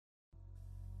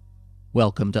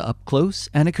Welcome to Up Close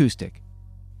and Acoustic,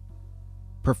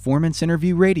 performance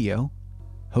interview radio,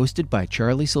 hosted by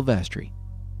Charlie Silvestri.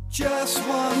 Just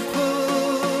one push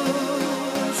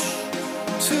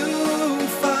too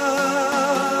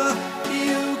far,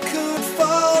 you could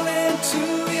fall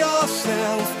into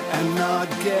yourself and not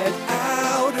get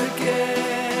out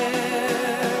again.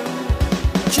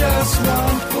 Just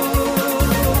one push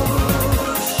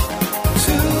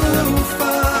too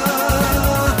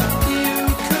far, you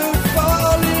could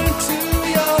fall into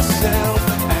yourself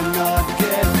and not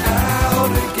get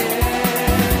out again.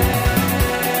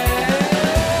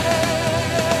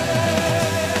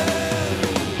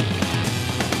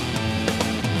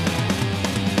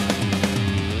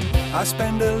 I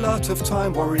spend a lot of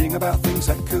time worrying about things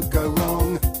that could go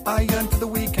wrong. I yearn for the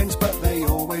weekends, but they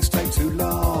always take too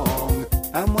long.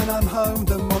 And when I'm home,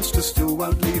 the monsters still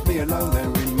won't leave me alone.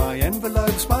 They're in my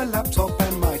envelopes, my laptop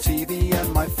and my TV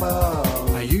and my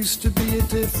phone. I used to be a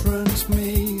different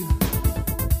me.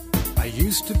 I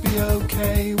used to be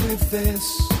okay with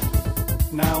this.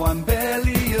 Now I'm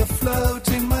barely afloat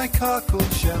in my cockle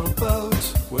shell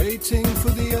boat, waiting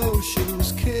for the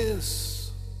ocean's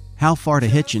kiss. How Far to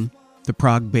Hitchin', the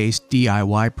Prague-based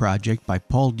DIY project by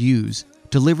Paul Dews,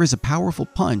 delivers a powerful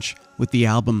punch with the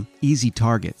album Easy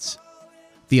Targets.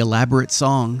 The elaborate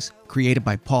songs, created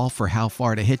by Paul for How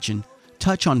Far to Hitchin',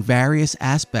 touch on various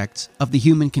aspects of the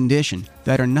human condition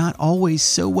that are not always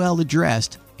so well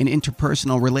addressed in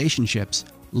interpersonal relationships,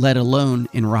 let alone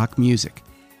in rock music,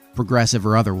 progressive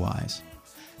or otherwise.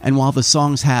 And while the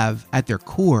songs have, at their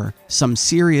core, some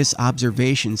serious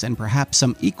observations and perhaps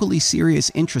some equally serious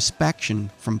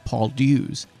introspection from Paul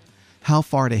Dews, How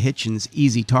Far to Hitchin's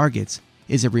Easy Targets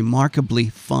is a remarkably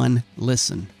fun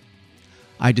listen.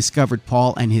 I discovered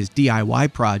Paul and his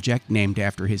DIY project, named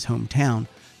after his hometown,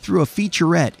 through a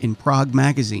featurette in Prague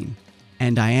Magazine,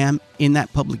 and I am in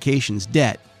that publication's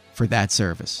debt for that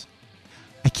service.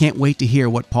 I can't wait to hear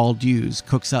what Paul Dews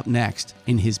cooks up next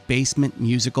in his basement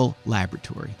musical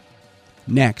laboratory.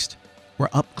 Next, we're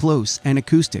up close and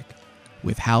acoustic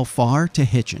with How Far to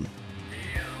Hitchin'.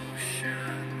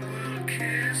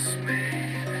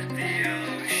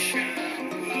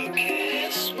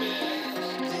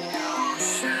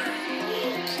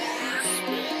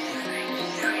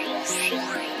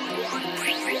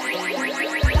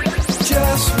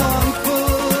 Just one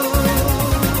push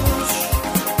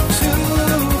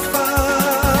too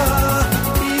far,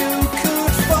 you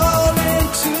could fall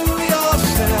into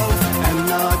yourself and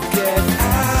not get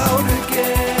out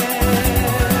again.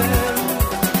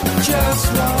 Just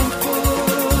one push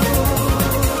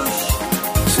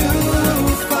too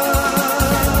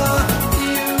far,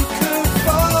 you could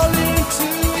fall into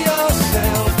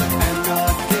yourself and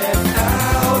not get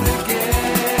out again.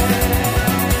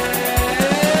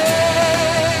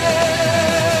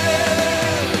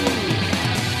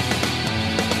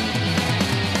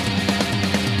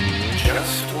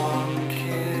 Just one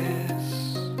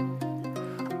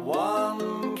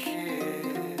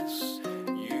kiss,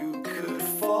 you could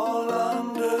fall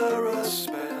under a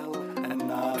spell and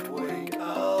not wake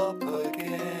up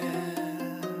again.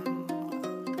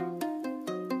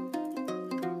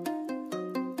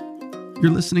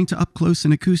 You're listening to Up Close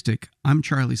and Acoustic. I'm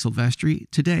Charlie Silvestri.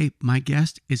 Today, my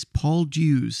guest is Paul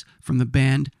Dews from the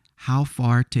band How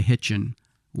Far to Hitchin'.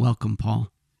 Welcome,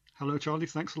 Paul. Hello, Charlie.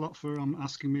 Thanks a lot for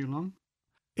asking me along.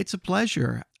 It's a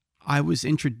pleasure. I was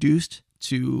introduced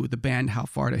to the band How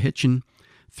Far to Hitchin'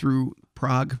 through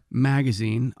Prague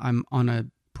Magazine. I'm on a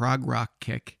prog rock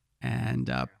kick, and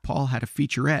Paul had a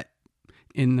featurette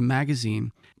in the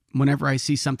magazine. Whenever I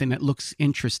see something that looks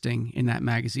interesting in that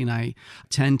magazine, I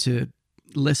tend to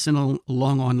listen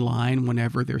along online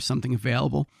whenever there's something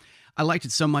available. I liked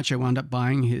it so much I wound up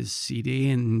buying his CD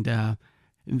and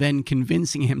then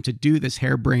convincing him to do this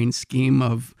harebrained scheme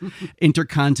of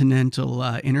intercontinental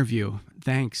interview.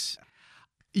 Thanks.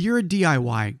 You're a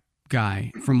DIY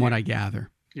guy, from what I gather.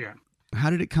 Yeah. How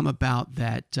did it come about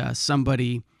that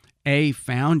somebody, A,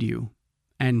 found you,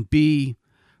 and B,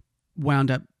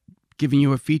 wound up giving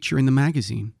you a feature in the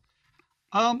magazine?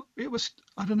 It was,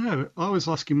 I don't know, I was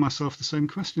asking myself the same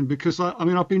question because,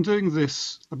 I've been doing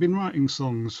this, I've been writing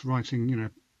songs,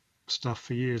 stuff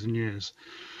for years and years,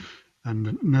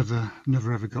 and never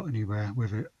ever got anywhere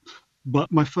with it. But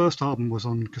my first album was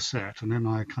on cassette, and then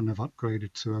I kind of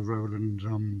upgraded to a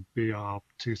Roland BR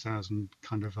 2000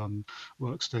 kind of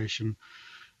workstation,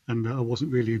 and I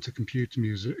wasn't really into computer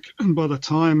music. And by the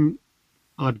time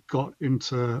I'd got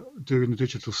into doing the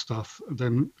digital stuff,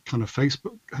 then kind of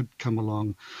Facebook had come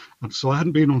along. And so I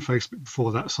hadn't been on Facebook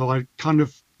before that, so I kind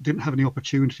of didn't have any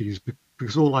opportunities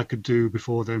because all I could do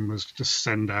before then was just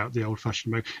send out the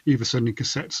old-fashioned way, either sending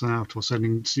cassettes out or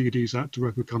sending CDs out to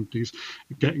record companies,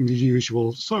 getting the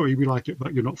usual, sorry, we like it,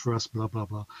 but you're not for us, blah, blah,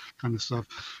 blah, kind of stuff.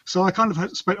 So I kind of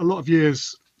had spent a lot of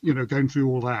years, going through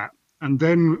all that. And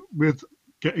then with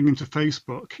getting into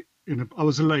Facebook, I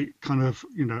was a late kind of,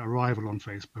 arrival on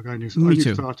Facebook. I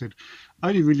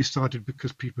only really started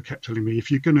because people kept telling me, if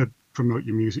you're going to promote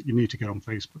your music, you need to get on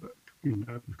Facebook,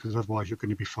 because otherwise you're going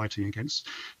to be fighting against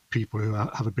people who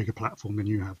have a bigger platform than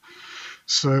you have.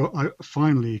 So I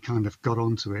finally kind of got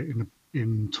onto it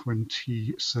in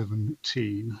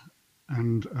 2017.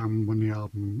 And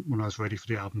when I was ready for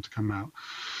the album to come out.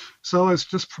 So I was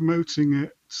just promoting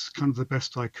it kind of the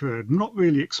best I could, not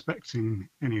really expecting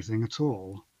anything at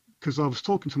all. Because I was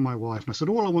talking to my wife and I said,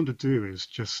 all I want to do is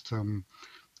just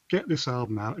get this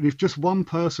album out. And if just one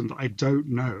person that I don't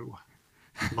know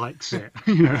likes it,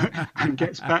 and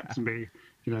gets back to me,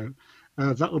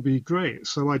 that'll be great.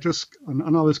 So I just,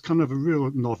 and I was kind of a real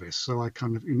novice. So I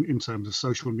kind of, in terms of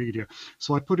social media,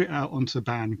 so I put it out onto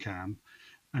Bandcamp.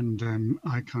 And then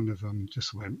I kind of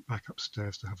just went back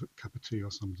upstairs to have a cup of tea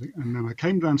or something. And then I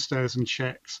came downstairs and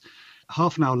checked.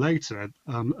 Half an hour later,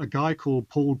 a guy called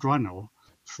Paul Drannell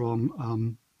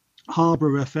from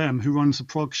Harbour FM, who runs a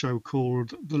prog show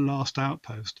called The Last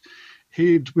Outpost,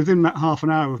 within that half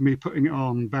an hour of me putting it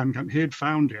on Bandcamp, he had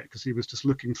found it because he was just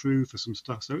looking through for some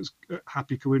stuff. So it was a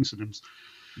happy coincidence.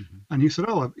 Mm-hmm. And he said,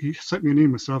 he sent me an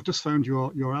email. So I've just found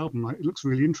your album. It looks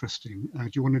really interesting. Do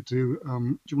you want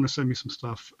to send me some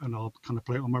stuff and I'll kind of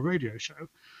play it on my radio show?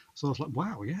 So I was like,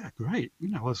 wow, yeah, great.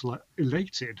 I was like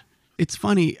elated. It's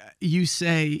funny. You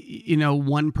say,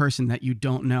 one person that you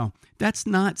don't know. That's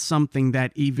not something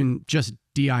that even just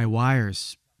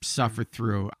DIYers suffer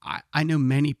through. I know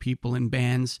many people in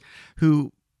bands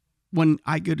who, when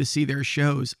I go to see their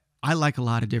shows, I like a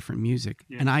lot of different music,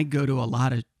 and I go to a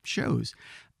lot of shows.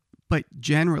 But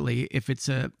generally, if it's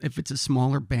a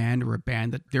smaller band or a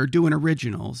band that they're doing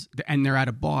originals and they're at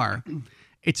a bar,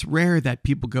 it's rare that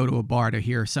people go to a bar to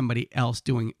hear somebody else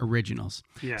doing originals.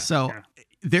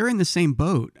 They're in the same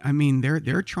boat. I mean,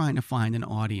 they're trying to find an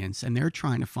audience, and they're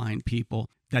trying to find people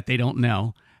that they don't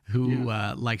know who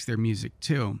likes their music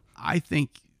too. I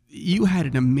think you had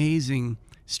an amazing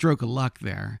stroke of luck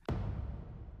there.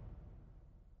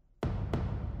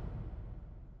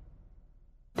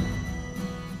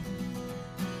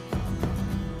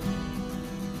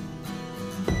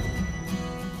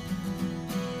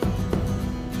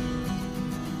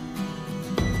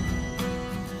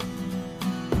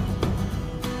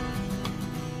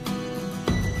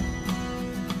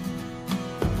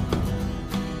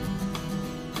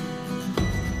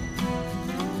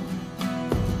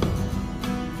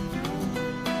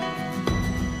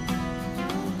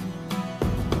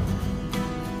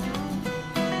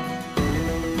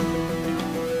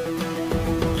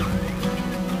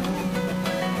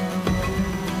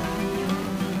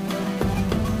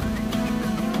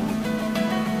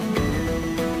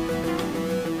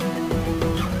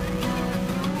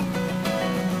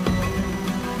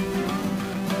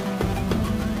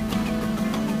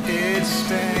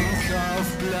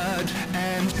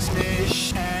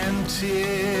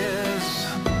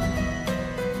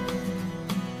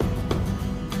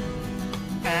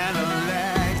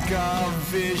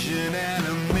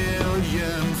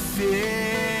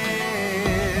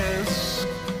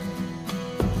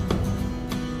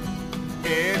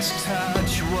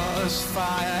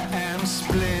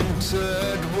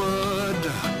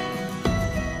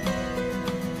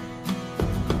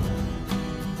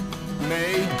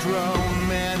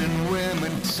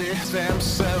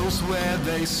 Themselves where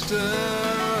they stood.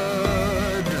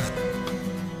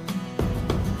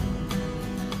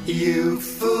 You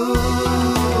fool.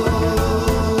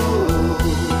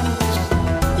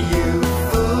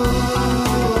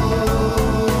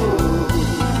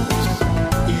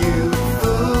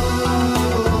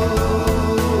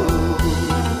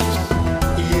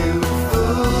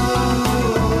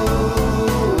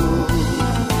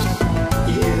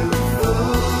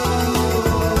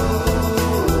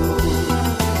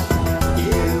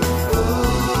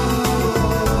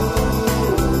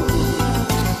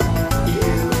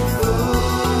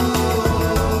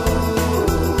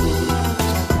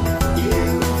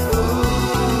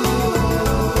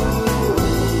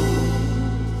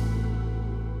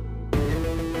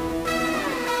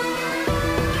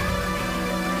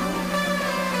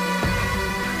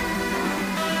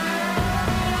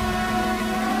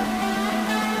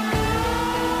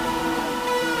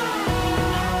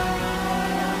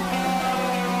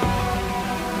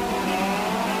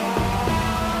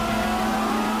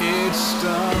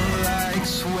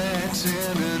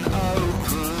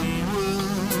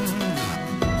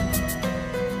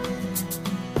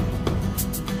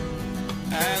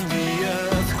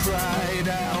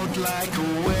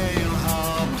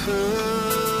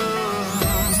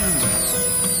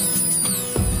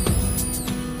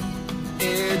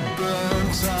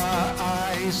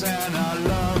 and our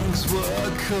lungs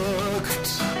were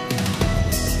cooked.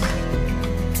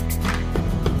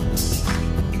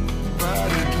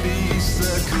 But at least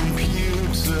the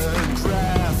computer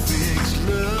graphics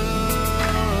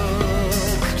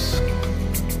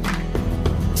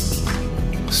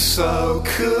looked so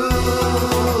cool.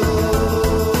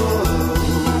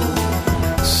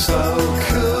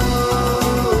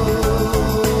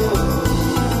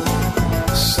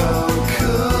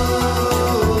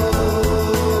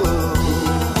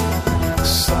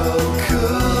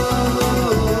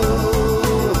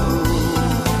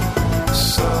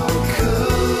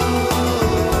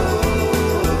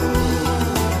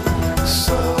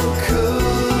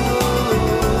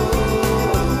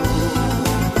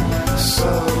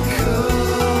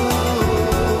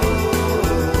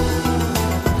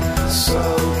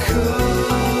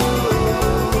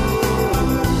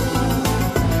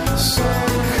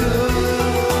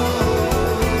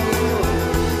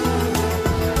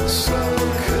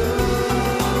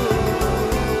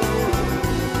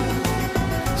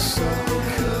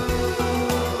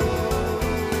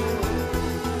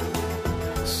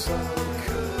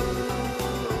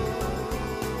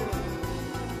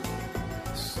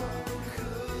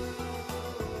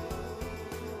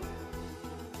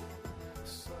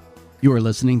 You are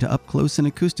listening to Up Close and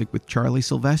Acoustic with Charlie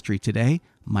Silvestri. Today,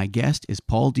 my guest is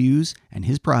Paul Dews and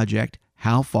his project,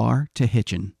 How Far to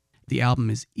Hitchin'. The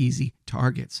album is Easy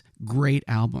Targets. Great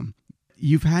album.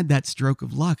 You've had that stroke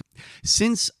of luck.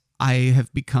 Since I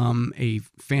have become a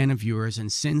fan of yours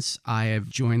and since I have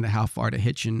joined the How Far to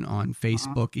Hitchin' on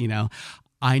Facebook,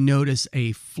 I notice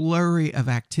a flurry of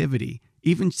activity,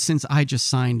 even since I just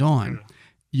signed on.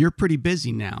 You're pretty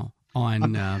busy now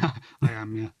on... I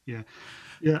am, yeah.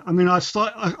 Yeah, I mean, I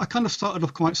kind of started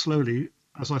off quite slowly.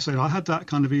 As I said, I had that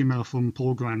kind of email from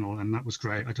Paul Granell, and that was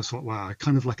great. I just thought, wow,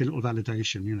 kind of like a little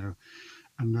validation,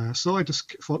 And so I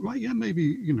just thought, right, yeah,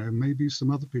 maybe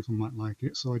some other people might like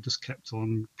it. So I just kept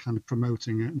on kind of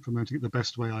promoting it the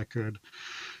best way I could.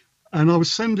 And I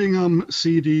was sending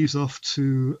CDs off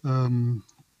to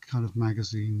kind of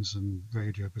magazines and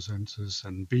radio presenters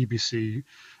and BBC.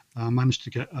 I managed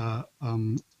to get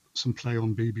some play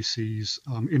on BBC's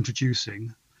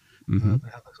Introducing. Mm-hmm.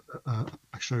 They have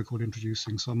a show called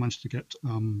Introducing, so I managed to get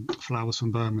Flowers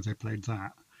from Burma. They played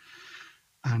that,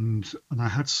 and I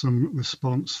had some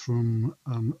response from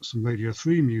some Radio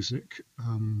 3 music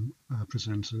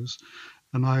presenters,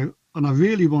 and I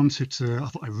really wanted to. I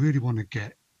thought I really want to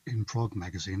get in Prog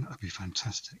Magazine. That'd be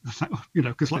fantastic,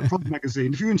 because like Prog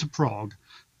Magazine, if you're into prog,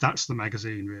 that's the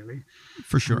magazine really.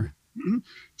 For sure.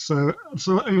 So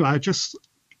anyway,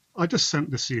 I just sent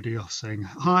the CD off saying,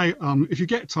 hi, if you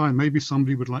get time, maybe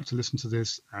somebody would like to listen to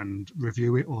this and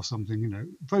review it or something,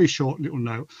 very short little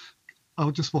note. I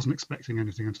just wasn't expecting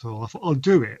anything at all. I thought I'll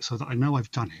do it so that I know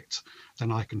I've done it.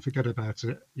 Then I can forget about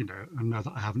it, and know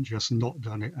that I haven't just not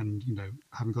done it and,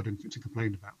 haven't got anything to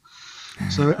complain about.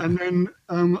 So, and then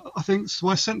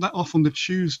I sent that off on the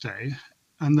Tuesday,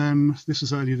 and then this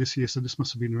is earlier this year, so this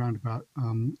must have been around about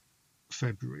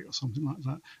February or something like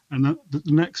that. And the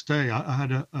next day I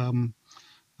had an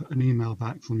email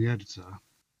back from the editor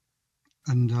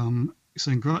and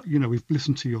saying, we've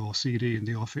listened to your CD in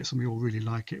the office and we all really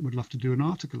like it. We'd love to do an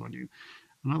article on you.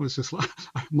 And I was just like,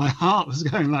 my heart was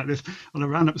going like this. And I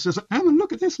ran up and said, Emma,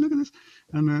 look at this. And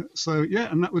and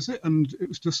that was it. And it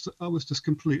was I was just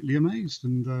completely amazed.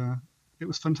 And it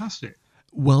was fantastic.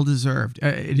 Well deserved.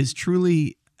 It is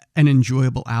truly an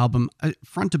enjoyable album,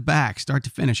 front to back, start to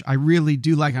finish. I really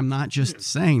do like. I'm not just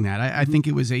saying that. I think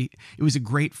it was a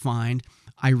great find.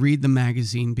 I read the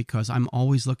magazine because I'm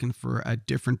always looking for a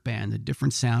different band, a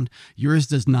different sound. Yours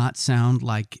does not sound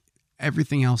like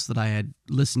everything else that I had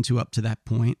listened to up to that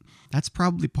point. That's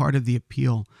probably part of the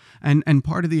appeal, and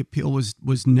part of the appeal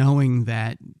was knowing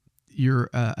that you're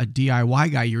a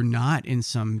DIY guy. You're not in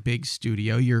some big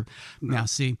studio. Now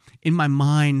see, in my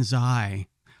mind's eye,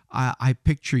 I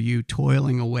picture you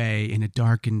toiling away in a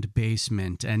darkened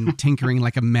basement and tinkering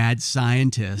like a mad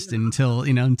scientist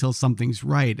until something's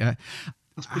right.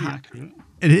 That's pretty accurate.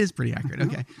 It is pretty accurate.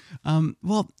 Okay.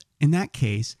 Well, in that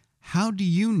case, how do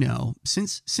you know,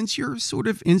 since you're sort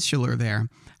of insular there,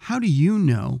 how do you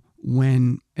know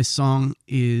when a song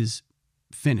is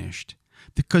finished?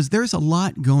 Because there's a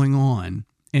lot going on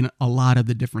in a lot of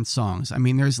the different songs. I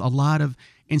mean, there's a lot of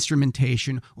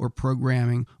instrumentation or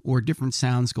programming or different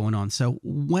sounds going on. So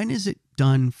when is it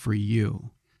done for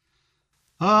you?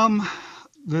 I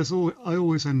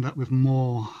always end up with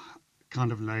more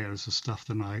kind of layers of stuff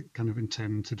than I kind of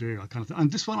intend to do. And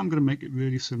this one I'm going to make it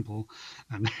really simple,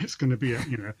 and it's going to be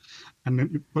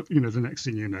but the next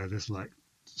thing you know, there's like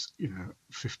just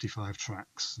 55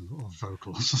 tracks of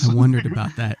vocals. I wondered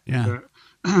about that. Yeah.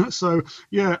 So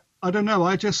yeah, I don't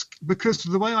know. Because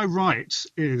the way I write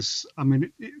is, I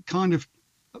mean, it kind of,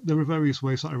 there are various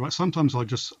ways that I write. Sometimes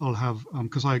I'll have,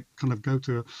 because I kind of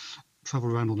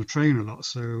travel around on the train a lot.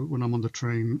 So when I'm on the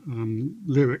train,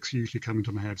 lyrics usually come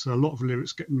into my head. So a lot of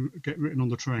lyrics get written on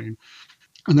the train.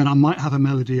 And then I might have a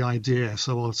melody idea.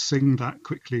 So I'll sing that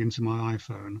quickly into my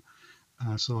iPhone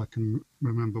so I can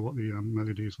remember what the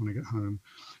melody is when I get home.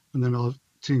 And then I'll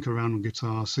tinker around on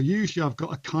guitar. So usually I've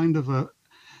got a kind of a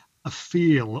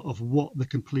feel of what the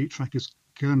complete track is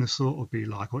going to sort of be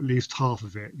like, or at least half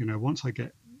of it. Once I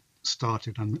get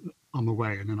started, I'm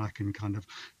away, and then I can kind of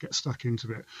get stuck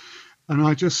into it. And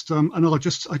I just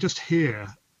hear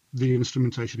the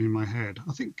instrumentation in my head.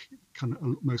 I think kind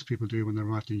of most people do when they're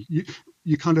writing.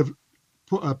 You kind of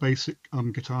put a basic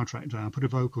guitar track down, put a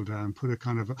vocal down, put a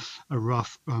kind of a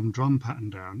rough drum pattern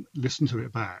down, listen to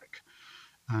it back,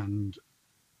 and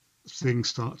things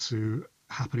start to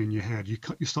happen in your head. You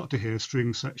start to hear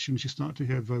string sections, you start to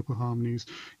hear vocal harmonies,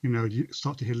 you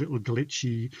start to hear little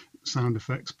glitchy sound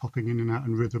effects popping in and out,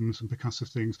 and rhythms and percussive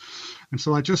things. And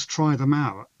so I just try them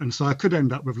out. And so I could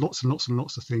end up with lots and lots and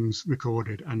lots of things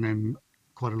recorded, and then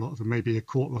quite a lot of them, maybe a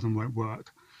quarter of them won't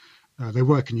work. They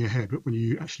work in your head, but when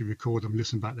you actually record them,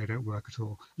 listen back, they don't work at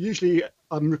all. Usually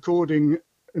I'm recording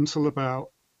until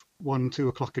about 1-2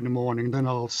 o'clock in the morning. Then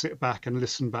I'll sit back and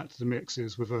listen back to the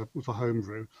mixes with a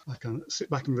homebrew. I can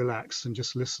sit back and relax and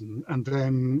just listen. And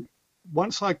then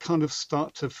once I kind of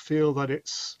start to feel that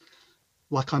it's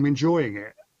like I'm enjoying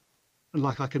it, and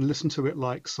like I can listen to it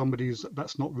like somebody's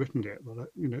that's not written it, but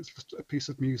it's just a piece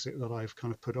of music that I've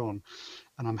kind of put on,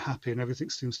 and I'm happy, and everything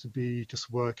seems to be just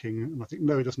working. And I think,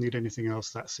 no, it doesn't need anything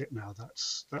else. That's it now.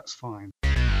 That's fine.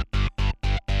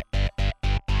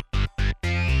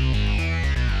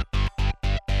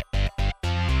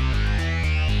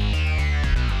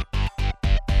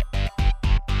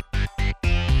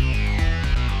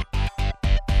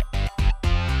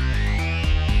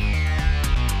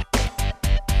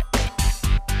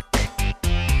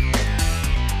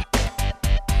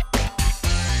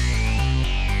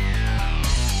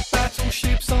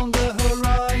 Battleships on the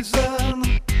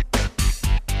horizon,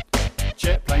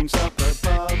 jet planes up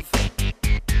above.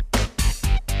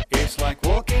 It's like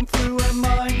walking through a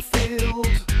minefield,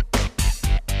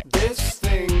 this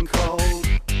thing called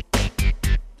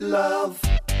love.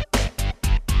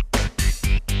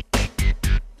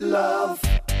 Love.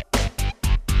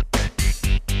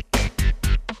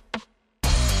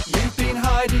 You've been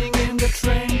hiding in the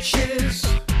trenches,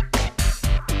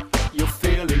 you're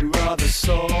feeling rather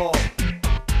sore,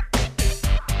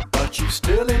 but you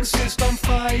still insist on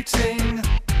fighting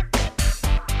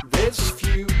this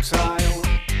futile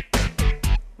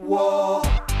war.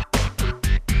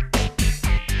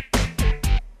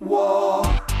 War.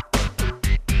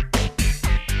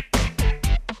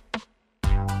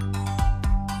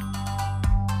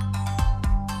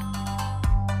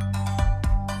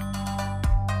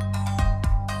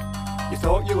 You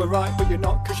thought you were right, but you're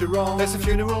not, 'cause you're wrong. There's a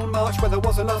funeral march where there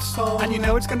was a love song, and you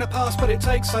know it's gonna pass, but it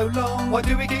takes so long. Why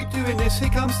do we keep doing this? Here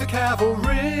comes the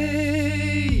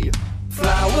cavalry.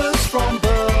 Flowers from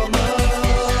Burma,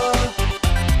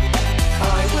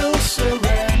 I will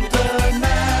surrender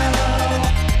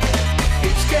now.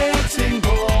 It's getting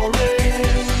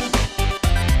boring,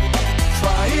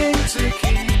 trying to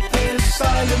keep this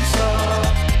silence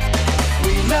up.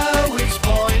 We know it's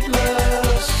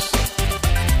pointless,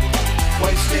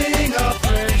 wasting our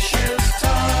precious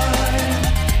time.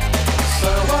 So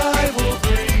I will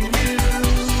bring you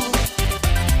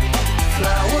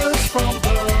flowers from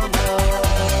Burma.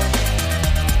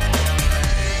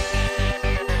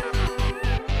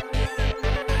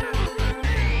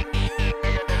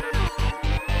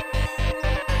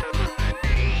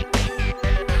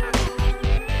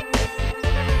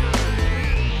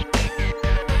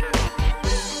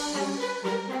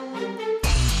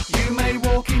 You may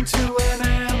walk into an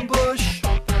ambush,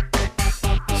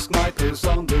 snipers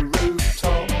on the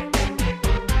rooftop.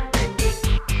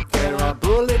 There are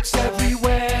bullets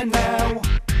everywhere now.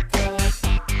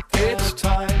 It's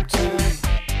time to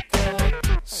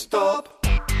stop.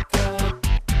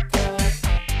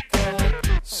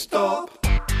 Stop.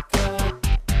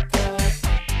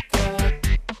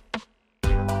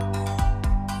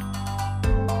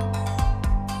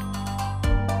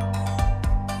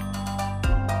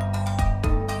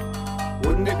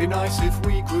 Wouldn't it be nice if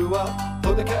we grew up,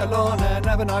 put the kettle on and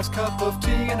have a nice cup of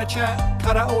tea and a chat,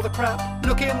 cut out all the crap,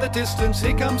 look in the distance,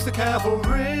 here comes the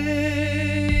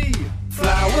cavalry.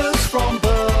 Flowers from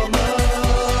Burma,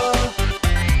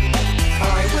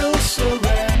 I will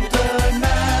surrender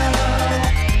now.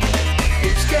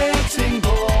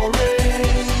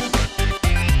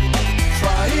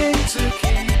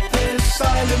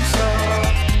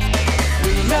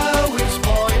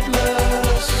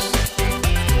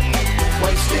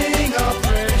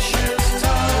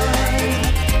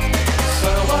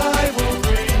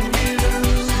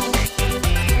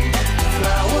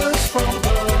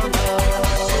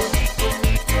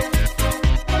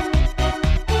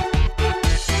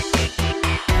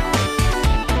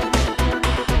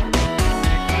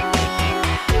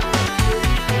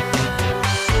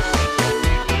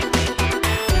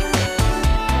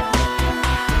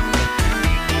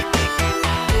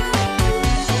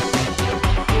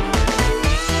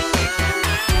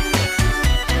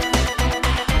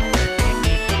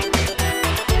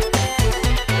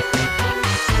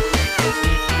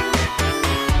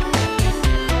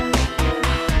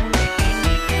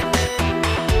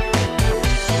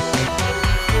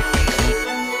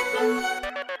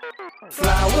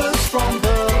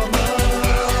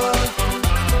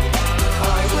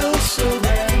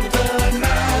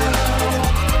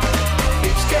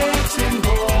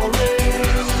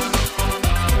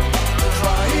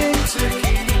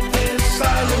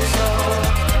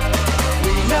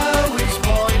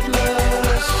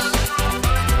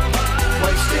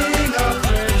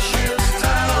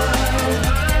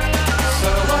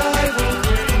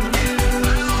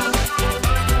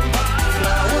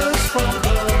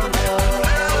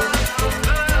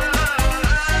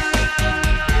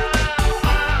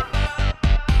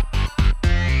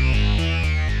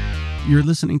 You're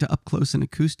listening to Up Close and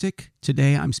Acoustic.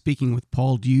 Today I'm speaking with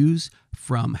Paul Dews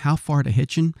from How Far to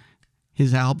Hitchin'.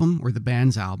 His album, or the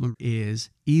band's album, is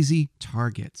Easy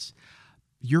Targets.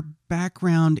 Your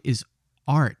background is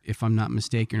art, if I'm not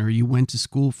mistaken, or you went to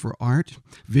school for art,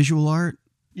 visual art?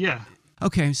 Yeah.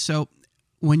 Okay, so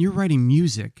when you're writing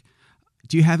music,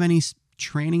 do you have any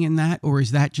training in that, or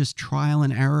is that just trial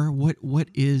and error? What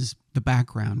is the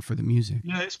background for the music?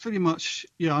 Yeah, it's pretty much,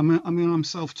 yeah, I'm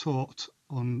self-taught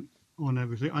on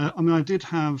everything. I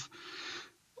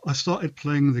started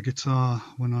playing the guitar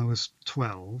when I was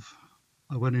 12.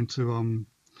 I went into,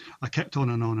 I kept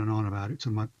on and on and on about it to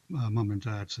my mum and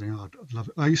dad, saying, oh, I'd love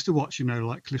it. I used to watch,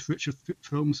 like Cliff Richard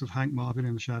films of Hank Marvin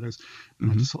in the Shadows. And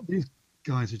I just thought, these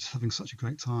guys are just having such a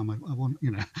great time. I want,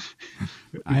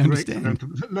 I understand.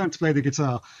 Learn to play the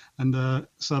guitar. And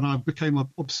so I became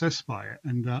obsessed by it.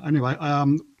 And anyway, I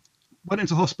went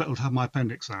into hospital to have my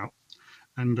appendix out.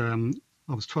 And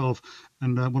I was 12.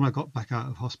 And when I got back out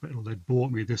of hospital, they'd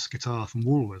bought me this guitar from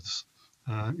Woolworths.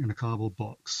 In a cardboard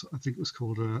box. I think it was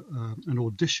called an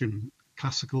Audition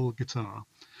classical guitar.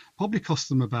 Probably cost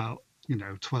them about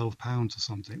 £12 or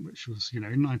something, which was in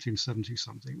 1970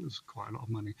 something. It was quite a lot of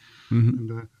money.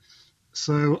 And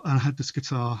so I had this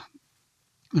guitar,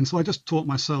 and so I just taught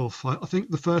myself. I think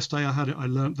the first day I had it, I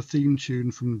learnt the theme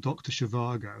tune from Dr.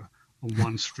 Zhivago on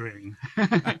one string.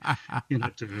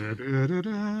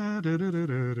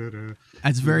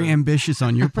 That's very ambitious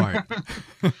on your part.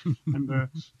 And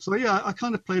so yeah, I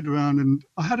kind of played around, and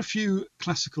I had a few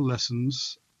classical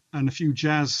lessons and a few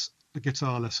jazz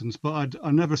guitar lessons, but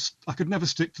I could never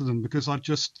stick to them, because I'd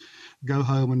just go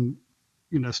home and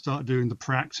start doing the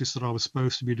practice that I was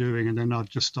supposed to be doing, and then I'd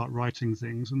just start writing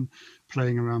things and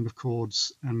playing around with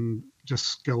chords and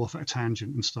just go off at a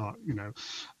tangent and start,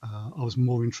 I was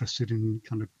more interested in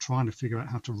kind of trying to figure out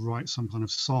how to write some kind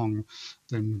of song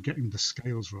than getting the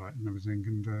scales right and everything.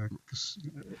 And because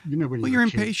when you're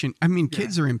impatient. I mean,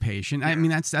 kids are impatient. Yeah. I mean,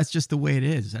 that's just the way it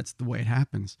is. That's the way it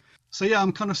happens. So yeah,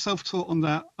 I'm kind of self-taught on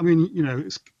that. I mean,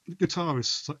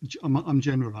 guitarists, I'm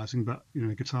generalizing, but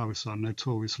guitarists are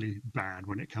notoriously bad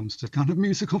when it comes to kind of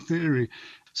musical theory.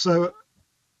 So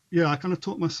yeah, I kind of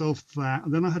taught myself that,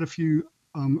 and then I had a few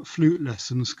flute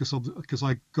lessons because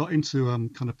I got into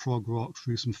kind of prog rock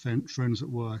through some friends at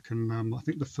work, and I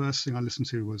think the first thing I listened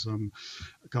to was a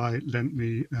guy lent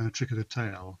me Trick of the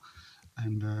Tail,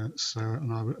 and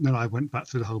then I went back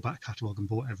through the whole back catalogue and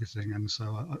bought everything, and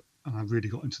so I really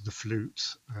got into the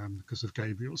flute because of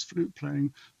Gabriel's flute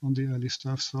playing on the early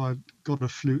stuff. So I got a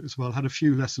flute as well, had a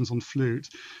few lessons on flute,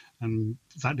 and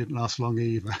that didn't last long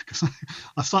either, because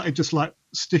I started just like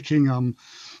sticking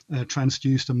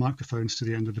transducer microphones to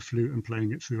the end of the flute and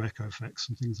playing it through echo effects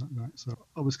and things like that. So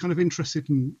I was kind of interested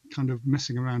in kind of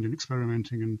messing around and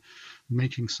experimenting and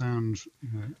making sound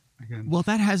again. Well,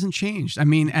 that hasn't changed. I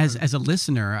mean, as a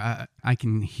listener, I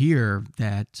can hear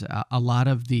that a lot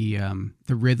of the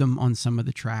rhythm on some of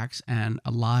the tracks, and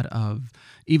a lot of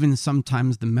even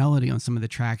sometimes the melody on some of the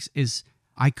tracks is,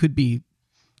 I could be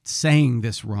saying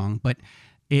this wrong, but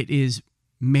it is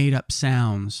made up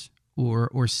sounds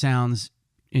or sounds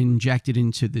injected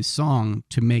into the song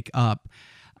to make up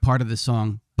part of the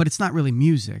song, but it's not really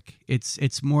music.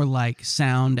 It's more like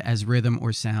sound as rhythm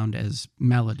or sound as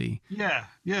melody. Yeah.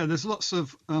 There's lots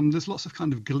of kind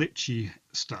of glitchy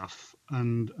stuff,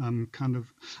 and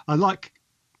I like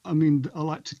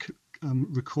to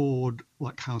record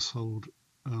like household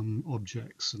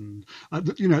objects, and at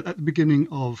the beginning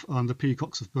of the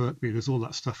Peacocks of Birkby, there's all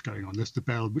that stuff going on. There's the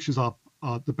bell, which is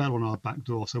the bell on our back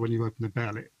door. So when you open the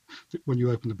bell,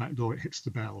 the back door, it hits the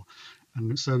bell,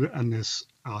 and there's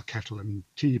our kettle and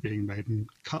tea being made and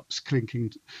cups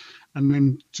clinking, and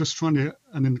then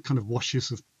kind of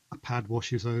pad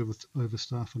washes over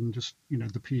stuff, and just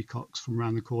the peacocks from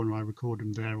around the corner. I record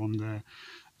them there on there,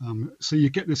 so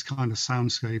you get this kind of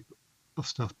soundscape of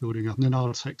stuff building up, and then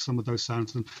I'll take some of those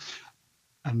sounds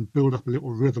and build up a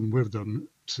little rhythm with them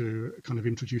to kind of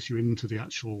introduce you into the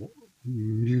actual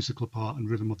musical part and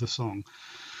rhythm of the song.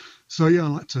 So yeah,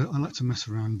 I like to mess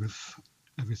around with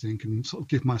everything and sort of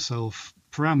give myself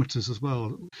parameters as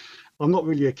well. I'm not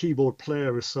really a keyboard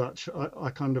player as such. I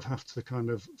kind of have to kind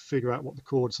of figure out what the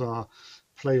chords are,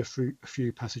 play a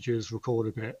few passages, record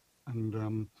a bit, and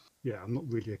I'm not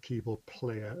really a keyboard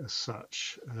player as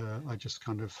such. I just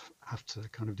kind of have to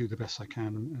kind of do the best I can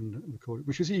and record it,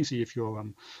 which is easy if you're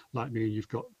like me. You've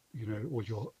got all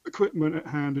your equipment at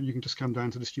hand, and you can just come down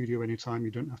to the studio anytime.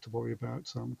 You don't have to worry about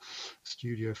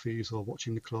studio fees or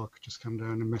watching the clock. Just come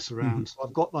down and mess around. So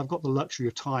I've got the luxury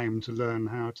of time to learn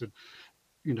how to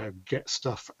get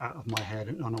stuff out of my head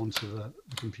and onto the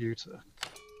computer.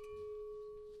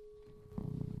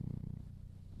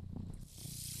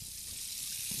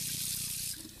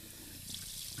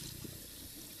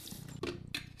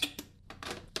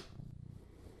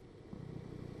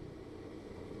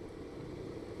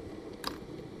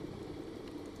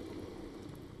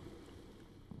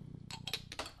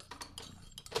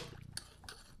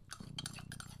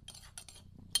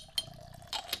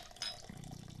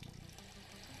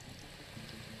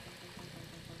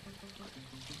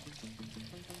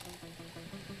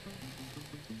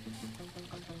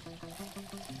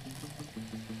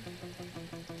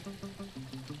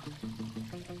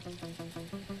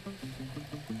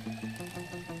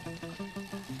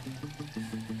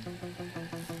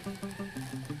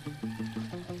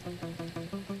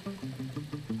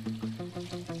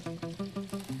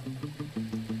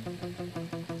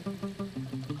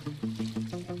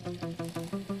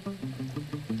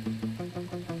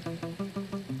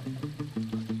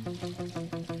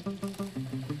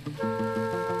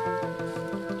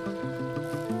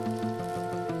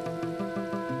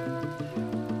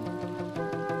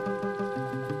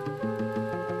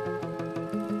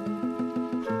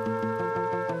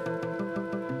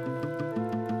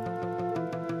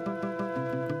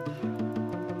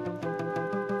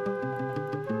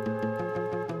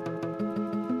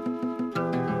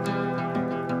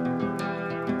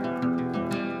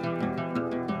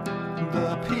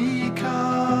 The peacocks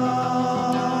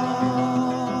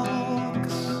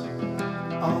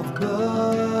of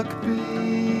Birkby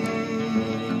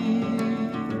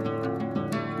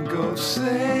go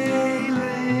sailing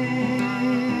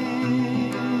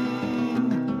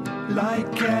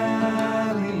like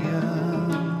galleons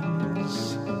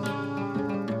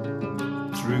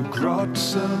through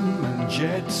Grotsum and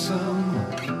Jetsam,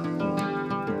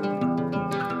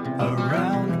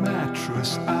 around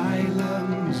Mattress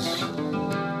Islands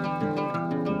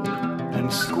and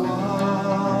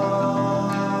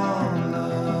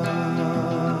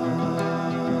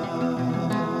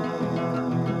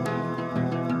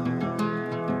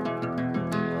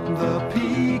the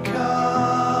peacocks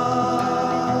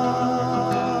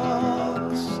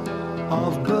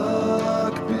of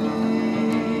Birkby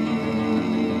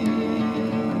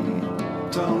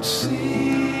don't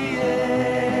see it,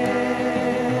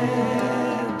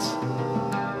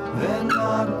 they're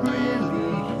not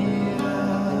really here.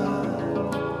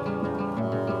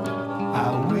 I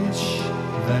wish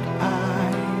that I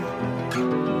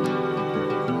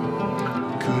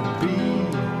could be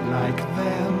like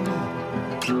them.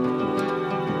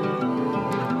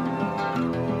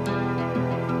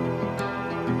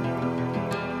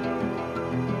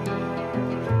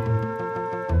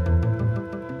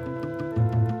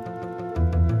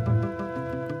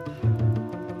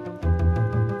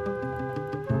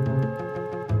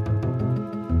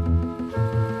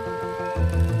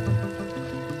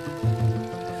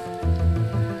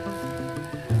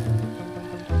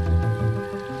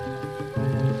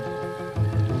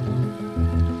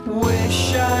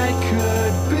 Wish I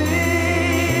could be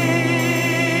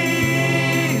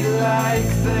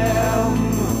like them.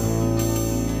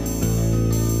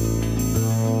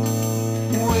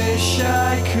 Wish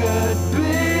I could be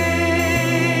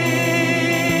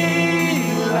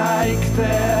like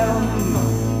them.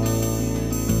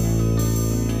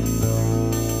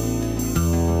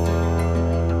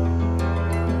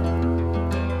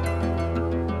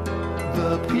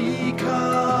 The peacocks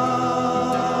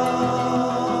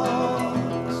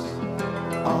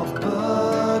of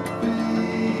Birkby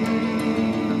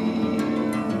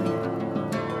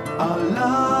are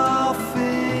laughing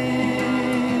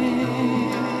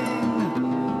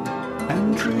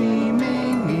and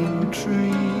dreaming in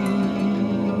trees.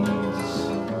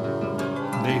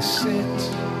 They sit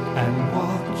and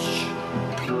watch,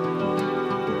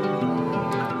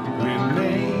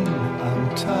 remain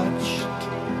untouched.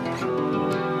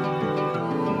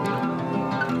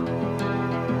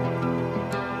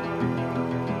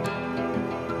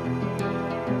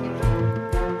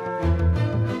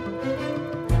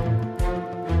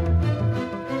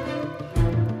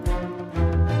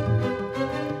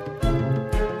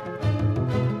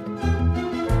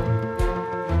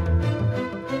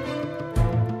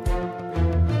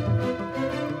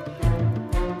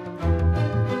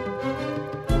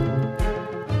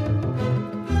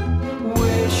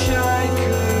 Wish I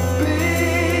could be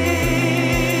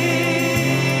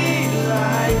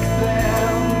like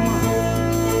them.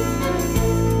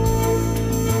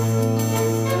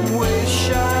 Wish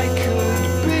I could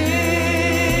be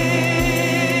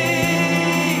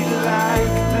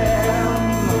like them.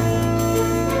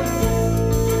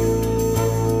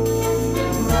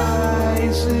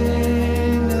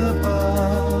 Rising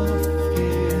above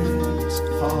it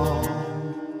all.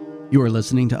 You are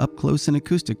listening to Up Close and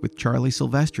Acoustic with Charlie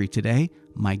Silvestri. Today,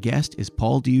 my guest is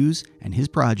Paul Dews and his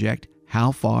project,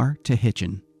 How Far to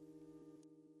Hitchin'.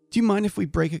 Do you mind if we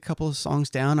break a couple of songs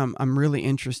down? I'm really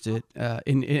interested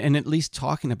in at least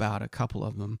talking about a couple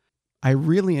of them. I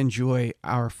really enjoy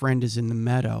Our Friend Is in the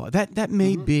Meadow. That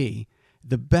may be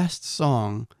the best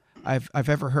song I've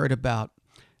ever heard about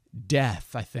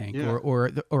death, I think, Yeah.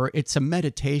 or it's a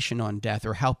meditation on death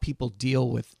or how people deal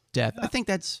with death. I think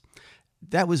that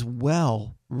was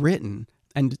well written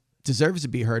and deserves to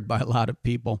be heard by a lot of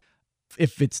people.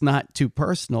 If it's not too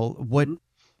personal, what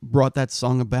brought that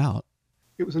song about?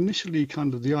 It was initially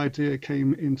kind of the idea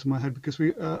came into my head because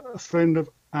a friend of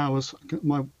ours,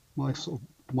 my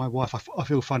wife. I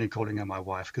feel funny calling her my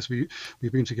wife because we've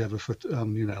been together for like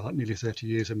nearly 30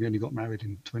 years and we only got married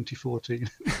in 2014.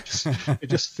 It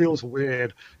just feels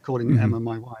weird calling Emma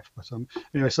my wife. But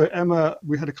anyway, so Emma,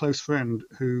 we had a close friend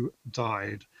who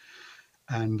died,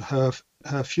 and her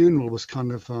funeral was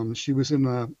kind of she was in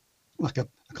a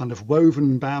kind of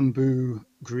woven bamboo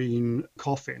green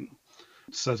coffin.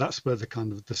 So that's where the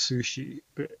kind of the sushi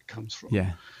bit comes from.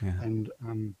 Yeah.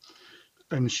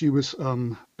 And she was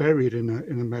buried in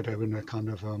a meadow in a kind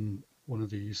of one of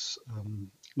these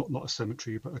not a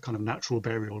cemetery but a kind of natural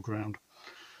burial ground,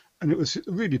 and it was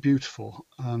really beautiful.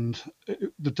 And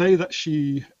the day that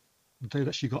she the day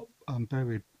that she got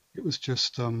buried, it was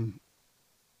just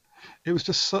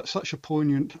such a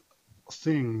poignant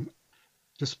thing,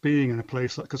 just being in a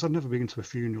place like, because I'd never been to a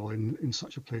funeral in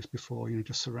such a place before,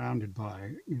 just surrounded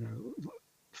by,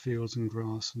 fields and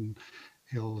grass and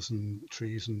hills and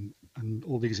trees and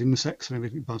all these insects and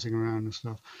everything buzzing around and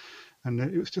stuff. And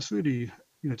it was just really,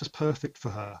 just perfect for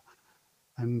her.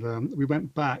 And we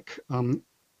went back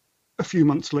a few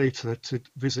months later to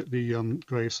visit the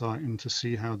gravesite and to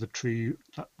see how the tree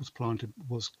that was planted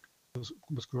was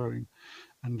growing.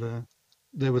 And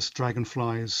there was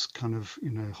dragonflies kind of,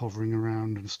 hovering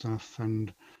around and stuff.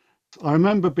 And I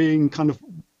remember being kind of,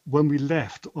 when we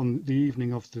left on the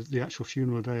evening of the actual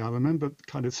funeral day, I remember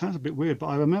kind of, it sounds a bit weird, but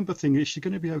I remember thinking, is she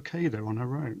going to be okay there on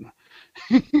her own?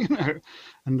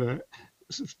 And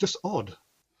it's just odd.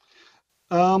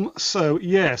 So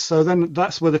then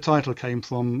that's where the title came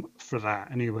from for that.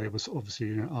 Anyway, it was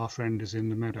obviously, Our Friend is in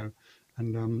the Meadow.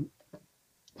 And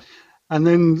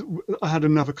then I had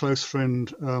another close friend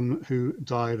who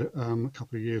died a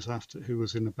couple of years after, who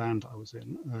was in the band I was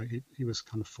in. He was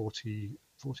kind of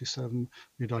 47.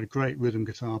 He died, a great rhythm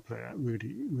guitar player,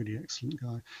 really, really excellent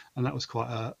guy. And that was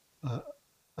quite a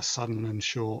sudden and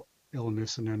short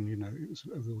illness, and then, it was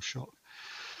a real shock.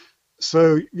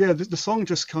 So, yeah, the song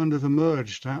just kind of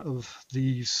emerged out of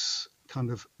these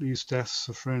deaths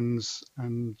of friends,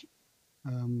 and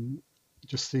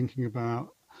just thinking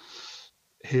about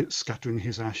scattering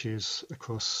his ashes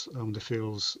across the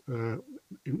fields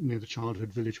near the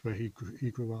childhood village where he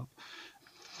grew up.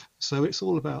 So it's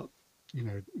all about,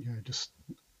 just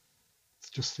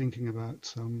thinking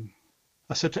about.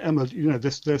 I said to Emma,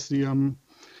 there's the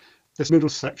this middle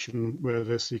section where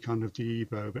there's the kind of the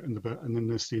ebo bit and then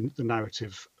there's the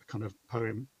narrative kind of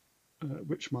poem,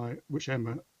 which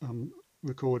Emma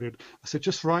recorded. I said,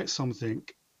 just write something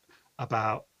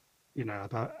about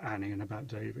Annie and about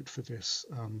David for this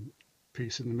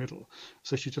piece in the middle.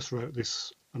 So she just wrote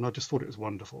this, and I just thought it was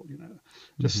wonderful,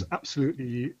 just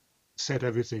absolutely said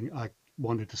everything I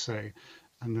wanted to say.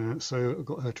 And so I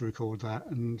got her to record that,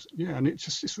 and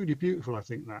it's really beautiful. I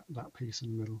think that piece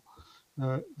in the middle,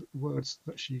 the words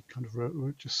that she kind of wrote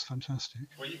were just fantastic.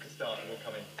 Well, you can start and we'll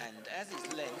come in. And as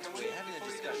it's Lent, we're having a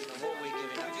discussion on what we're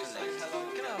giving up for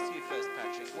Lent. Can I ask you first,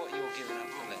 Patrick, what you're giving up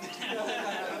for Lent?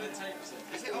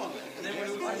 Is it on?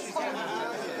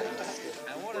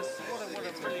 And what a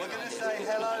brilliant... We're going to say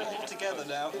hello all together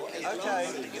now.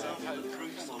 Okay.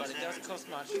 But it does cost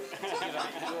much to give up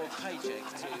your paycheck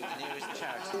to the nearest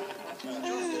charity.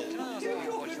 Jonathan, can I ask you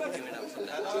what you're giving up for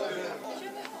Lent?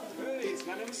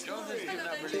 Jonathan's given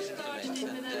up religion for Lent,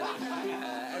 and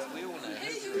as we all know,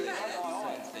 hopefully that's the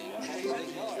same thing. Religion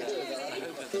is the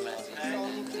hope of the masses,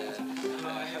 and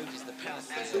hope is the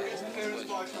panacea. So,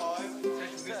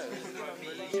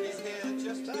 religion is here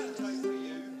just to take for you.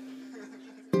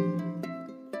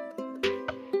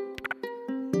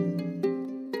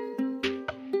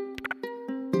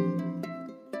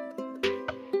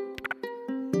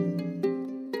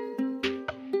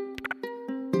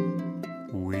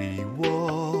 We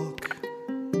walk,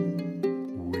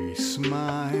 we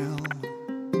smile,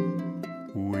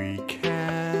 we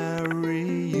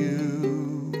carry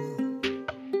you.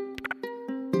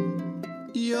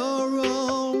 You're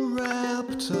all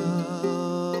wrapped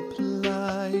up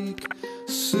like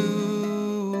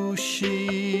sushi.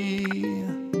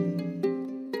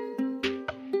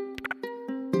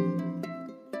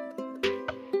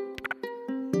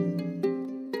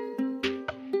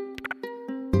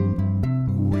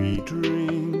 We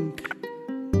drink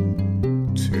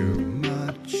too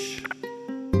much.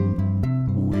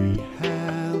 We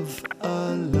have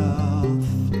a laugh,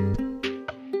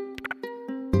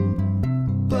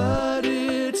 but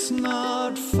it's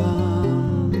not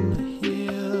fun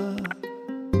here.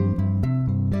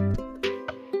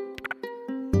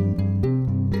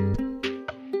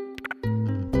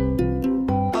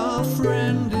 Our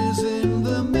friend is in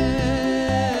the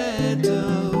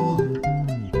meadow.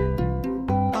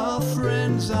 Our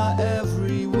friends are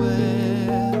everywhere.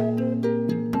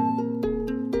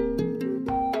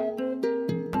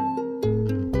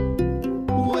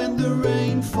 When the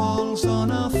rain falls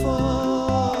on our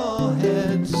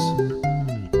foreheads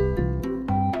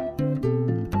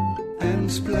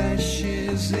and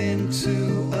splashes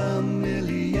into a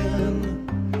million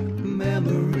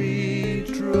memory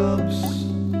drops,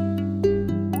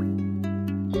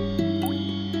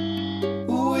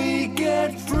 we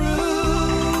get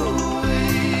through,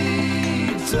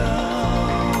 we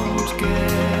don't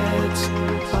get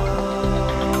over.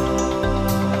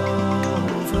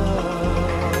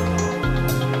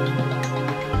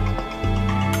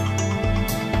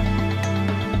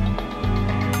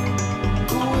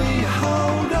 We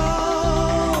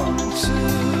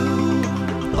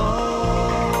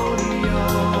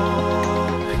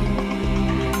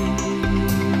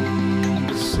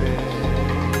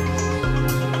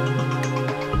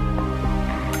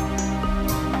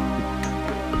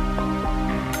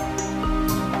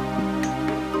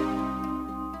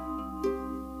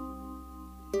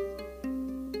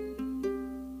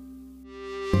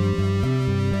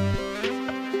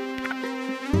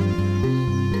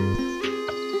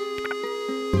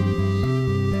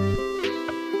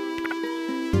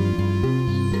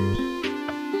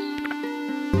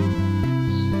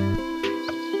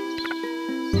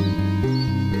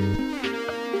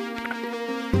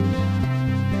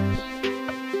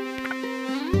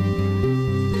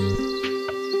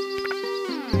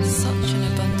Such an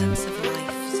abundance of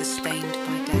life sustained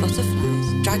by death.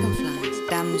 Butterflies, dragonflies,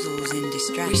 damsels in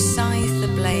distress. We scythe the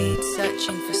blade,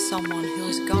 searching for someone who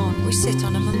is gone. We sit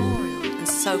on a memorial and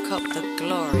soak up the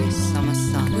glorious summer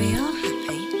sun. We are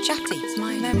happy, chatty.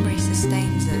 My memory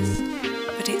sustains us,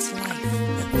 but it's life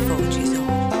that forges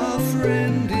on. Our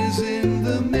friend is in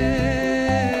the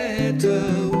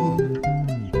meadow.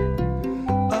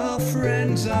 Our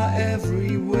friends are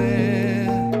everywhere.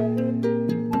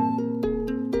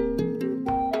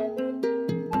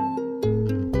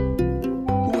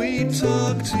 We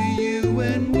talk to you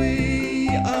when we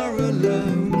are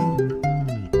alone.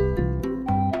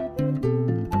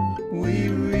 We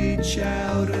reach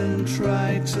out and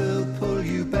try to pull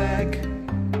you back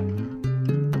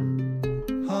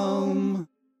home.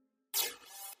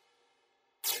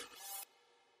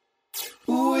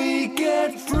 We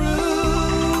get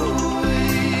through,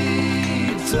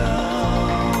 we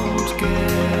don't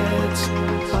get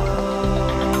over.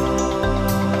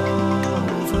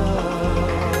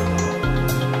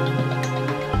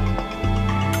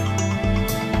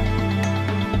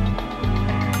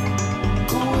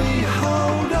 We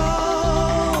hold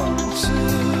on to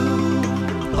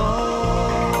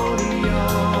all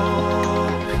your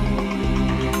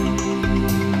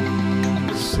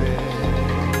pieces.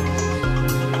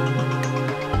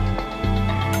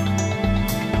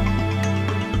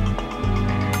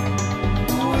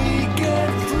 We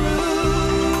get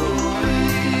through, we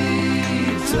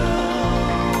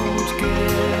don't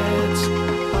get over.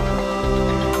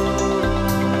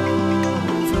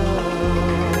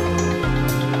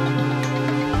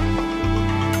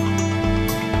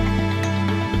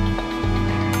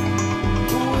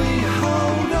 We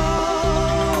hold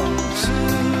on to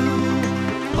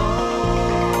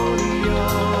all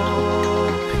your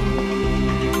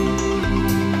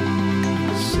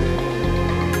pieces.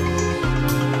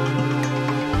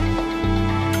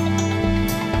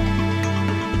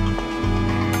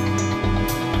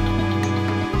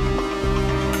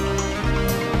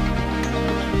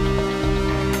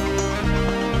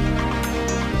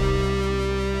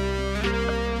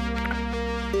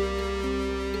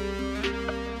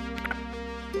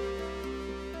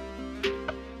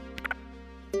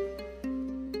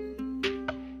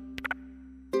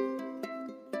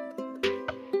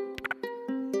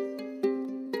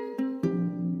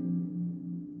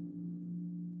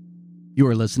 You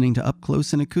are listening to Up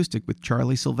Close and Acoustic with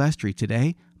Charlie Silvestri.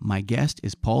 Today, my guest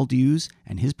is Paul Dews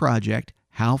and his project,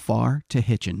 How Far to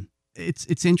Hitchin'.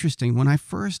 It's interesting. When I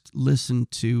first listened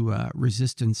to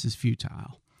Resistance is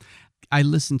Futile, I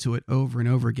listened to it over and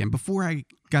over again. Before I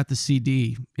got the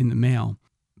CD in the mail,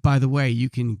 by the way, you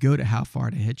can go to How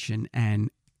Far to Hitchin' and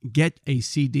get a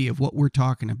CD of what we're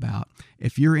talking about.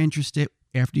 If you're interested,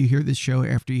 after you hear this show,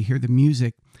 after you hear the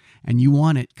music, and you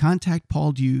want it, contact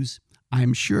Paul Dews.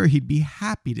 I'm sure he'd be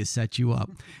happy to set you up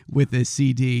with a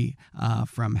CD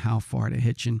from How Far to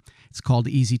Hitchin'. It's called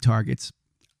Easy Targets.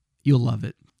 You'll love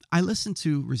it. I listened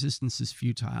to Resistance is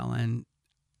Futile, and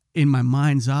in my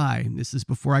mind's eye, this is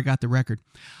before I got the record,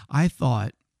 I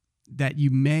thought that you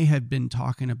may have been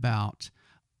talking about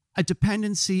a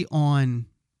dependency on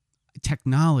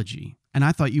technology. And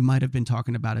I thought you might have been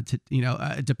talking about a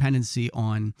dependency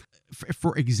on,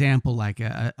 for example, like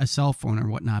a cell phone or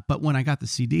whatnot. But when I got the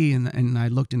CD and I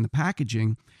looked in the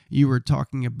packaging, you were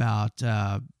talking about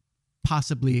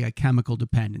possibly a chemical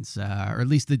dependence, or at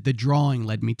least the drawing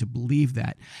led me to believe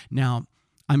that. Now,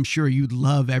 I'm sure you'd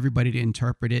love everybody to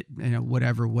interpret it in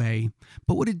whatever way.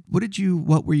 But what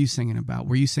were you singing about?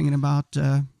 Were you singing about?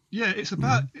 Yeah, it's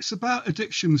about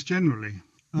addictions generally.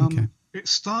 Okay. It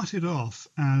started off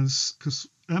as, because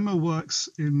Emma works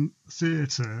in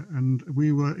theatre and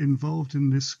we were involved in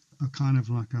this kind of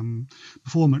like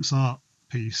performance art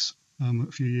piece a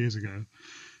few years ago,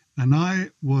 and I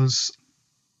was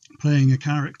playing a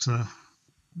character.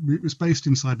 It was based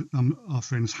inside our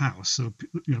friend's house, so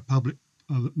public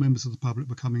members of the public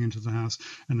were coming into the house,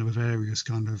 and there were various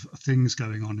kind of things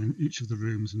going on in each of the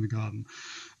rooms in the garden,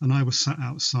 and I was sat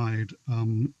outside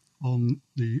on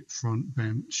the front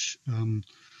bench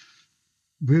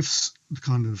with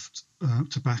kind of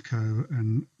tobacco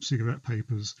and cigarette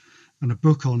papers and a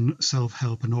book on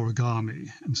self-help and origami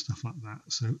and stuff like that.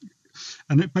 So,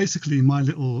 and it basically, my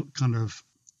little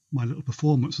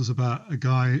performance was about a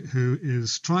guy who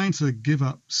is trying to give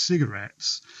up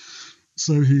cigarettes.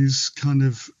 So he's kind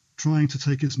of trying to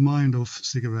take his mind off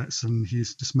cigarettes, and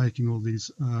he's just making all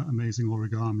these amazing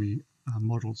origami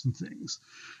models and things,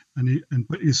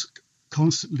 but he's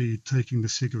constantly taking the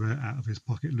cigarette out of his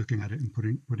pocket, looking at it and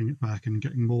putting it back, and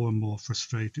getting more and more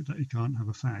frustrated that he can't have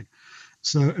a fag.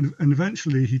 So and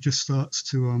eventually he just starts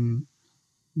to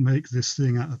make this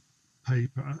thing out of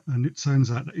paper, and it turns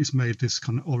out that he's made this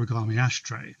kind of origami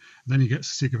ashtray. And then he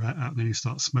gets a cigarette out, and then he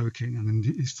starts smoking, and then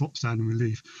he flops down in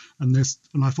relief. And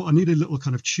I thought I need a little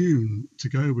kind of tune to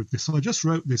go with this, so I just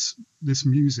wrote this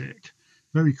music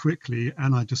very quickly,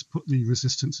 and I just put the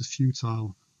Resistance is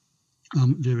Futile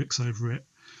lyrics over it,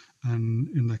 and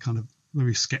in the kind of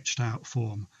very sketched out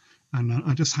form. And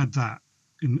I just had that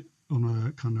on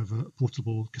a kind of a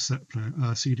portable cassette player,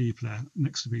 CD player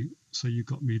next to me. So you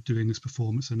got me doing this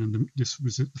performance, and then this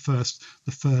was the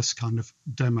first kind of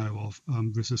demo of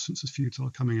Resistance is Futile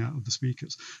coming out of the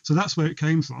speakers. So that's where it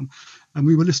came from. And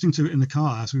we were listening to it in the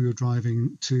car as we were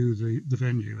driving to the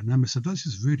venue. And Emma said, "This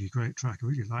is a really great track. I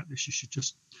really like this. You should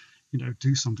just,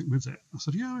 do something with it." I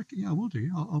said, "Yeah, I will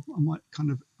do. I might kind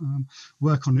of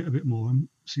work on it a bit more and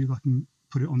see if I can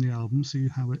put it on the album, see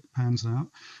how it pans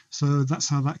out." So that's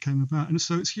how that came about. And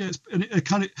so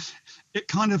it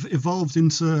kind of evolved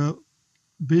into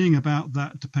being about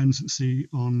that dependency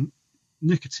on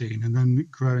nicotine, and then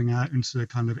growing out into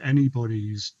kind of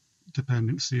anybody's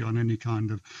dependency on any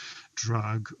kind of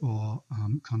drug or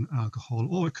kind of alcohol,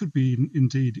 or it could be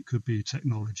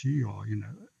technology, or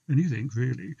anything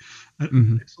really.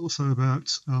 It's also about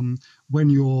when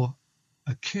you're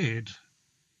a kid,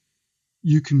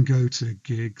 you can go to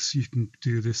gigs, you can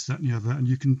do this, that, and the other, and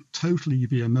you can totally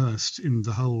be immersed in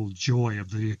the whole joy of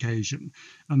the occasion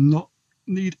and not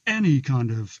need any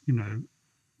kind of,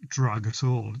 drug at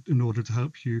all in order to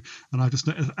help you. And I just,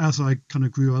 as I kind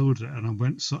of grew older and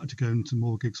I started to go into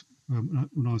more gigs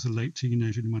when I was a late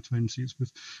teenager in my 20s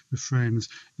with friends,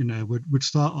 we'd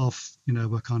start off,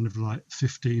 we're kind of like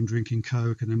 15 drinking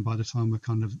Coke, and then by the time we're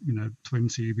kind of,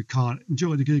 20, we can't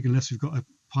enjoy the gig unless we've got a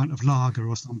pint of lager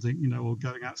or something, or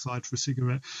going outside for a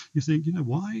cigarette. You think,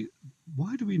 why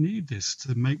do we need this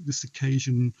to make this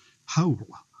occasion whole,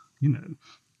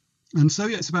 And so,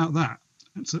 yeah, it's about that.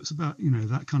 And so it's about,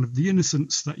 that kind of the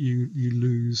innocence that you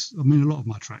lose. I mean, a lot of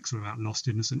my tracks are about lost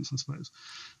innocence, I suppose.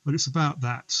 But it's about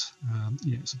that.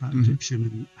 It's about addiction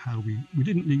and how we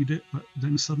didn't need it, but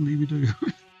then suddenly we do.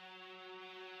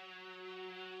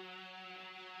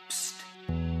 Psst.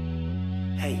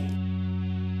 Hey,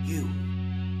 you.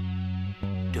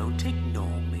 Don't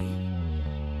ignore me.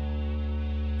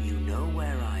 You know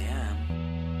where I am.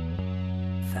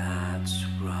 That's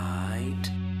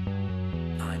right.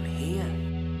 I'm here.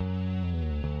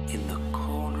 In the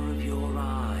corner of your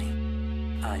eye.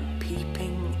 I'm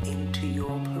peeping into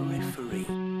your periphery.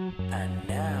 And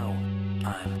now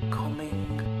I'm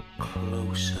coming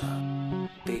closer,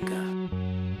 bigger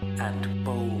and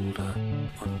bolder,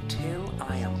 until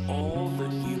I am all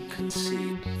that you can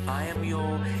see. I am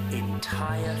your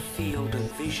entire field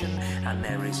of vision, and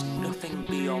there is nothing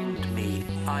beyond me.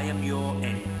 I am your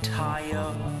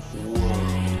entire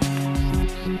world.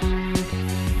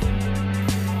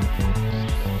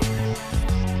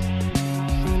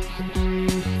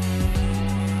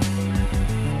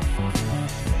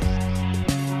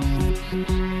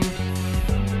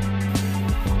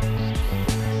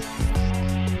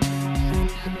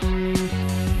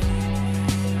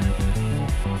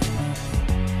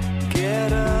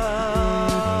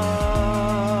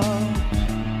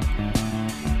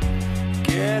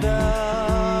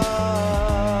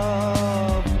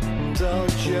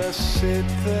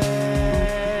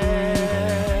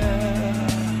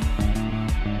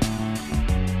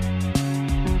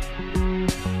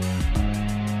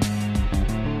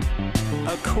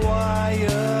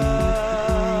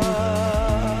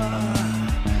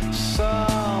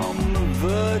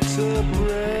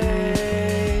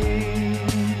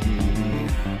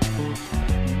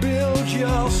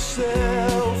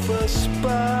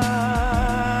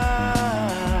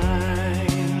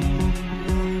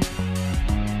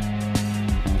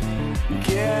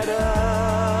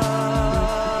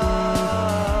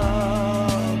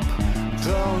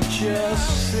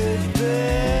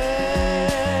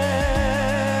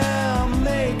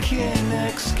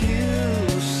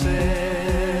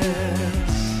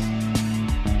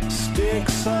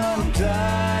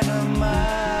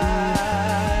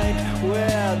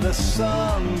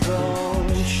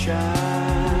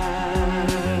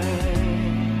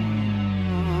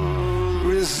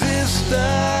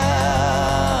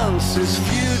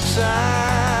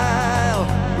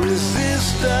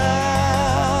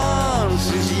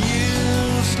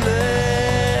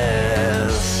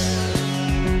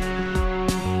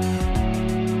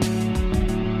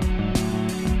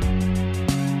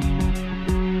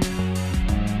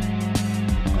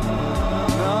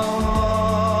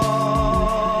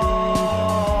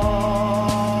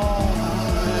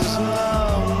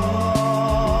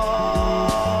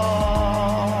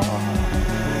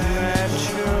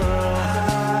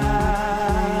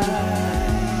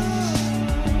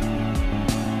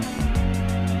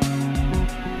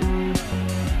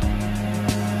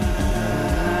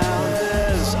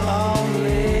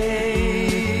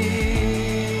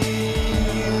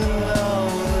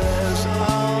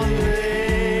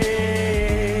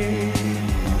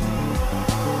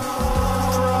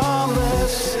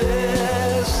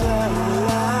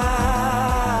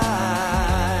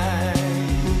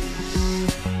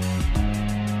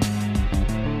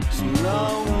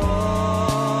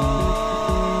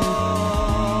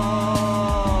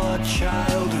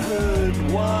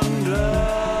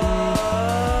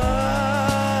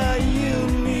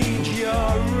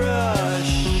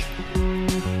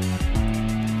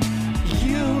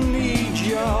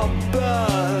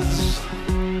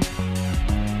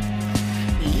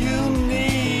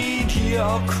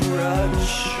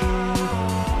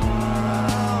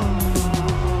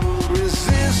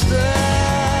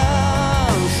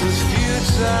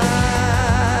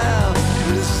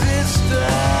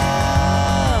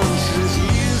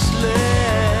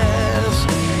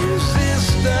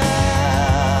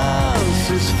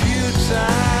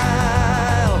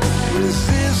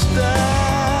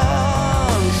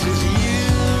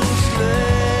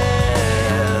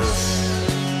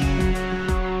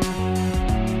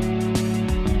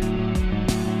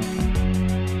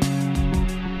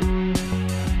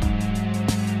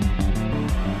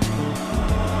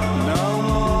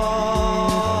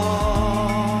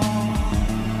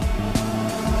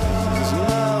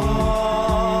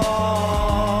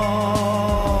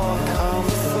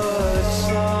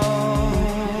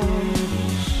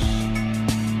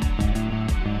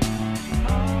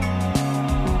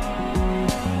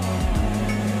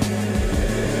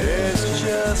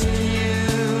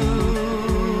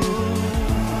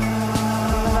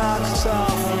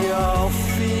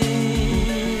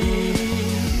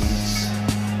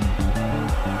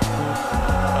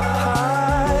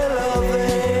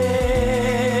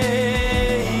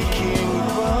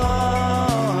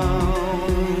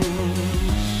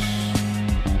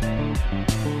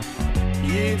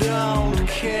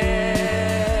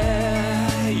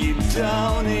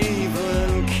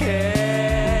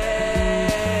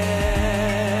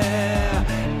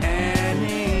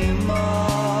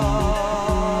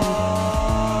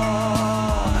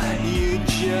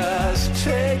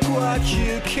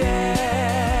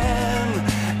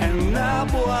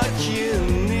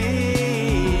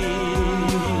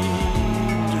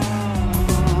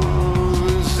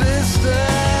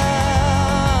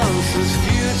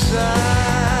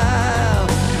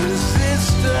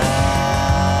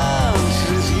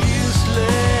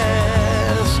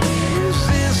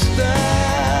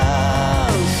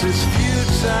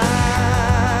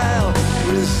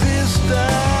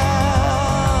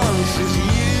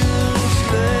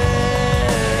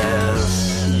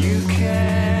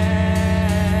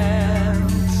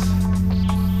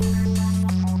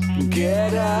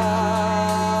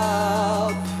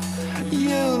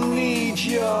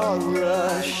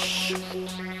 You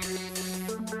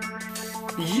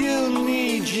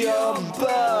need your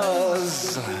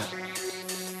buzz.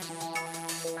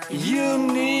 You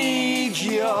need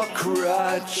your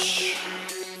crutch.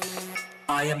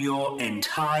 I am your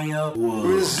entire world.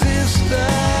 Resistance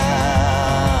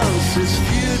is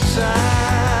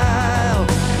futile.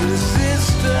 Resistance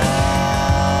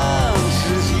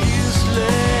is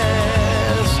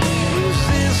useless.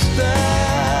 Resistance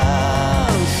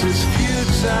is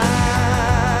futile.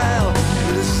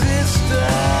 Resistance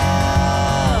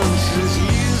is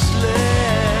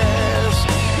useless.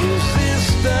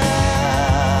 Resistance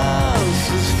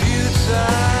is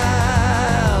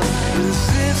futile.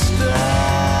 Resistance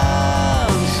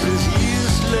is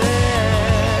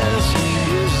useless.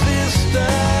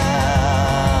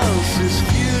 Resistance is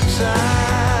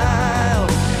futile.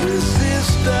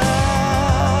 Resistance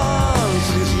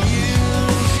is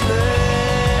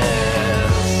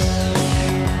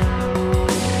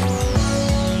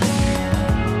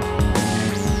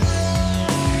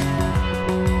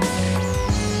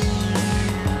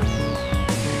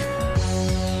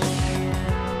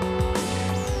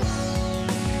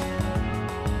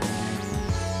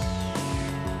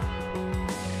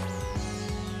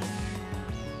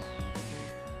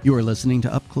You are listening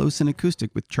to Up Close and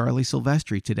Acoustic with Charlie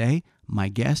Silvestri. Today, my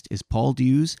guest is Paul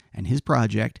Dews and his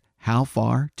project, How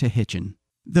Far to Hitchin'.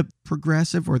 The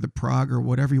progressive or the prog or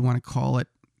whatever you want to call it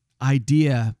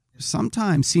idea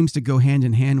sometimes seems to go hand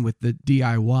in hand with the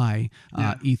DIY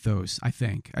ethos, I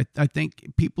think. I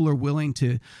think people are willing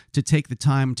to take the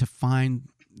time to find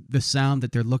the sound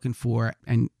that they're looking for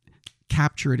and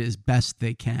capture it as best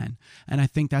they can. And I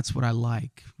think that's what I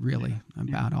like, really,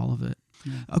 about all of it.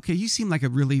 Yeah. Okay, you seem like a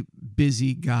really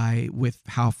busy guy with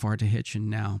How Far to Hitchin'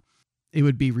 now. It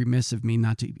would be remiss of me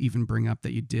not to even bring up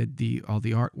that you did all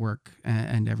the artwork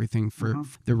and everything for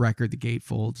the record, the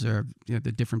gatefolds, or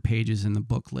the different pages in the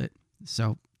booklet.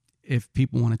 So if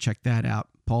people want to check that out,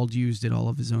 Paul Dews did all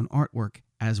of his own artwork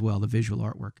as well, the visual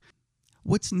artwork.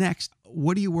 What's next?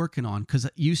 What are you working on? Because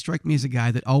you strike me as a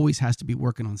guy that always has to be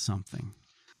working on something.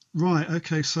 Right,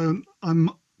 okay, so I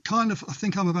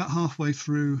think I'm about halfway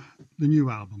through the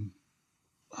new album.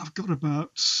 I've got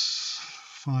about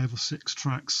 5 or 6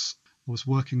 tracks. I was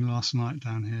working last night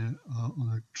down here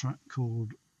on a track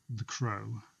called The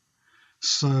Crow.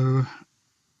 So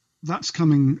that's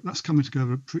coming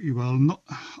together pretty well.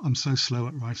 I'm so slow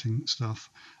at writing stuff.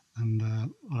 And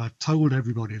I've told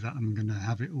everybody that I'm going to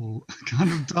have it all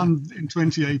kind of done in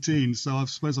 2018. So I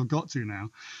suppose I've got to now.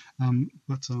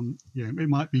 It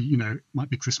might be, it might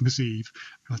be Christmas Eve,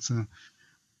 but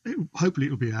hopefully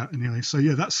it'll be out anyway. So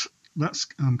yeah, that's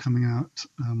coming out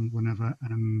whenever,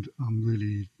 and I'm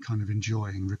really kind of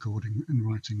enjoying recording and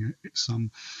writing it. It's a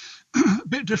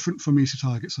bit different from Easy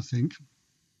Targets, I think.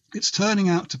 It's turning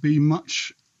out to be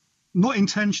much, not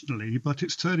intentionally, but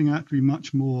it's turning out to be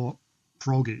much more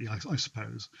proggy, I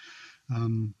suppose.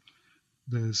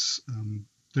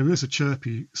 There is a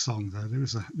chirpy song there. There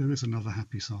is another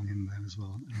happy song in there as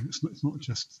well. And it's not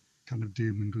just kind of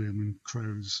doom and gloom and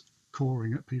crows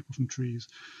cawing at people from trees.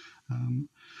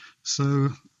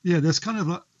 There's kind of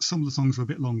like some of the songs are a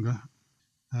bit longer,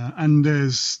 and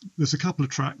there's a couple of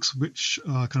tracks which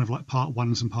are kind of like part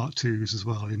 1s and part 2s as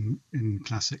well in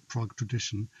classic prog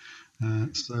tradition.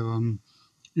 That's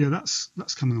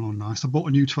coming along nice. I bought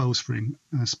a new 12 string,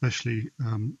 especially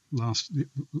the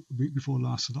week before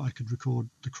last, so that I could record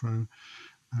The Crow.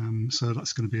 So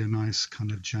that's going to be a nice kind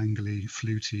of jangly,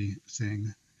 fluty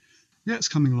thing. Yeah, it's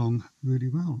coming along really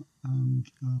well, and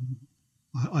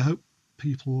I hope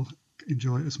people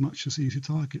enjoy it as much as Easy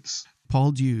Targets.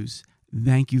 Paul Dews,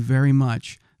 thank you very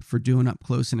much for doing Up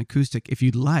Close and Acoustic. If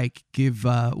you'd like, give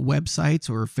websites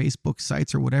or Facebook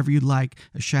sites or whatever you'd like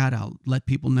a shout out. Let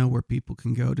people know where people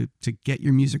can go to get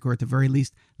your music, or at the very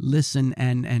least listen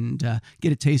and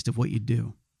get a taste of what you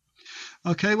do.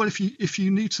 Okay, well, if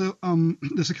you need to,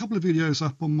 there's a couple of videos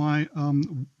up on my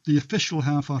the official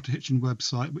How Far to Hitchin'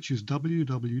 website, which is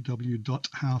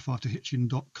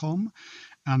www.howfartohitchin.com,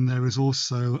 and there is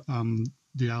also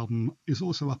the album is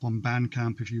also up on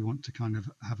Bandcamp if you want to kind of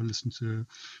have a listen to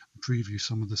preview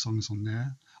some of the songs on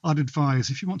there. I'd advise,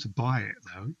 if you want to buy it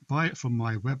though, buy it from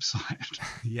my website.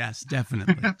 Yes,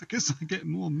 definitely. Because I get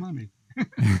more money.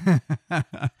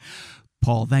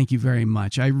 Paul, thank you very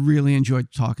much. I really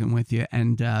enjoyed talking with you,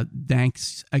 and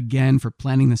thanks again for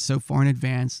planning this so far in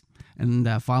advance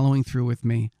and following through with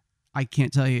me. I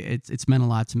can't tell you, it's meant a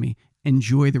lot to me.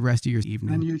 Enjoy the rest of your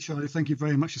evening. And you, Charlie, thank you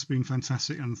very much. It's been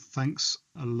fantastic, and thanks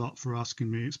a lot for asking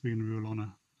me. It's been a real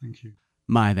honor. Thank you.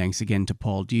 My thanks again to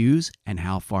Paul Dews and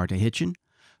How Far to Hitchin'.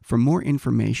 For more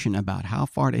information about How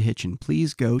Far to Hitchin,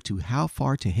 please go to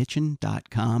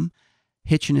howfartohitchin.com.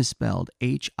 Hitchin is spelled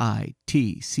Hitchin.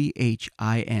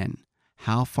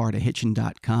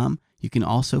 Howfartohitchin.com. You can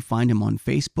also find him on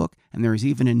Facebook, and there is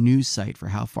even a news site for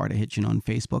How Far to Hitchin on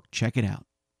Facebook. Check it out.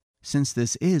 Since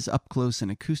this is up close and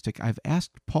acoustic, I've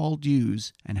asked Paul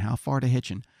Dews and How Far to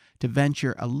Hitchin to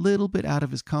venture a little bit out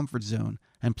of his comfort zone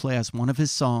and play us one of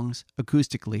his songs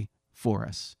acoustically for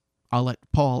us. I'll let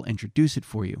Paul introduce it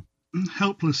for you.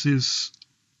 Helpless is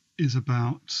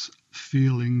about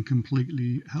feeling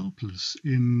completely helpless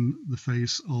in the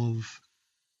face of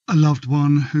a loved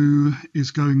one who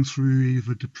is going through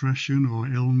either depression or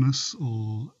illness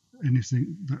or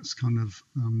anything that's kind of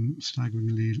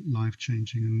staggeringly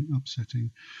life-changing and upsetting.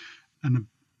 And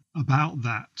about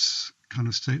that kind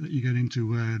of state that you get into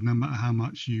where no matter how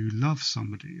much you love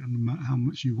somebody and no matter how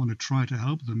much you want to try to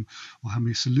help them, or how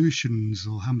many solutions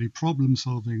or how many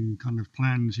problem-solving kind of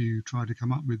plans you try to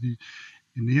come up with,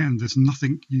 in the end, there's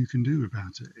nothing you can do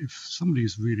about it. If somebody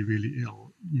is really, really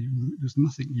ill, there's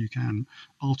nothing you can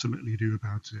ultimately do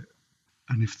about it.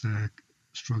 And if they're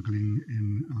struggling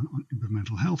with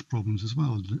mental health problems as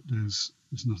well, there's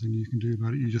nothing you can do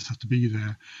about it. You just have to be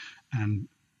there and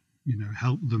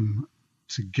help them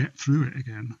to get through it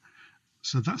again.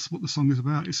 So that's what the song is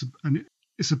about.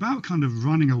 It's about kind of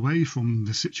running away from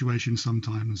the situation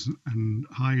sometimes and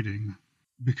hiding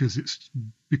because it's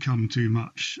become too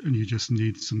much and you just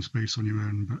need some space on your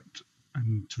own,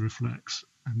 and to reflect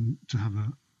and to have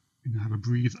a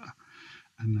breather.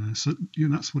 And so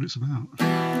that's what it's about.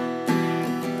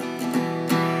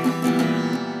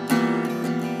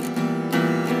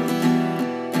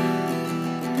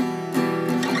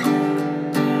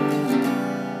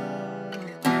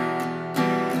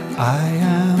 I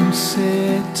am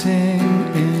sitting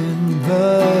in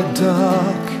the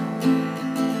dark,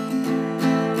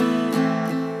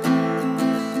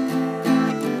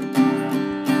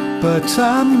 but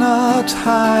I'm not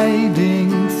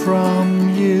hiding from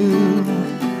you.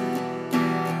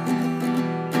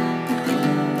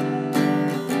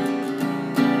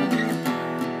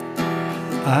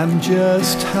 I'm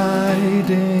just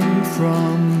hiding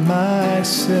from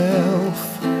myself.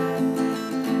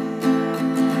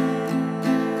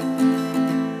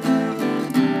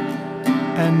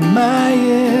 And my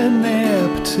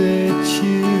ineptitude.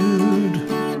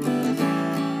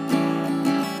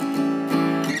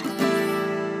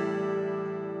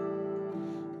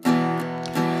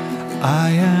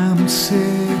 I am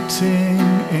sitting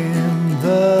in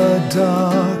the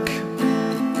dark,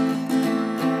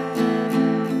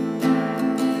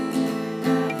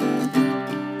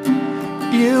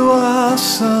 you are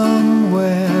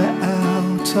somewhere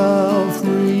out of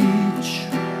reach.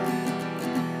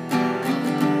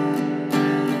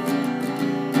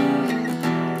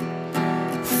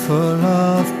 Full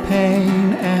of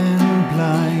pain and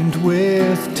blind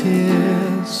with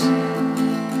tears.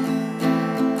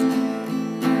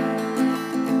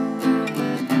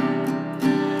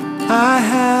 I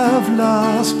have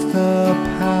lost the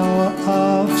power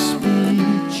of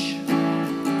speech.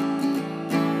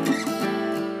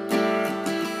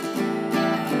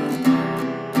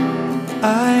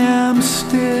 I am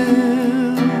still.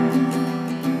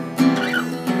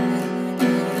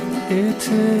 It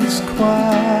is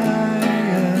quiet.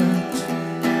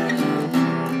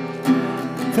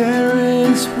 There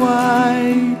is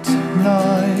white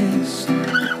noise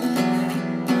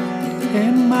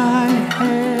in my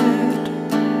head.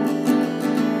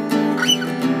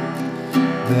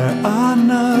 There are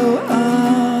no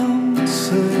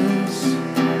answers,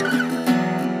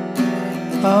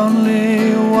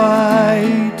 only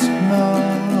white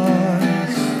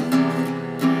noise,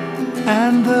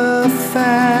 and the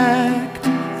fact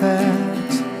that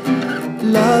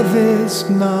love is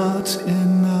not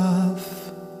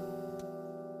enough.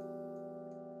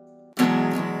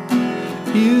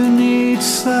 You need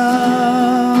something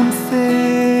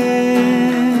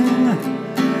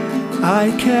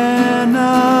I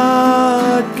cannot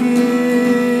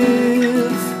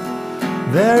give.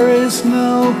 There is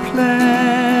no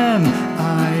plan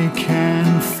I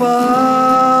can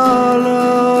follow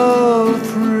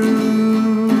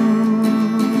through.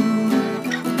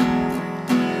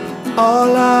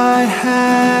 All I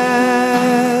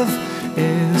have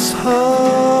is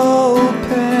hope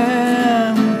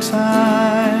and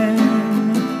time,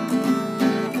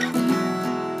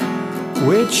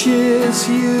 which is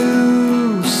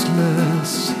useless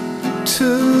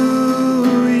to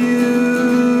you.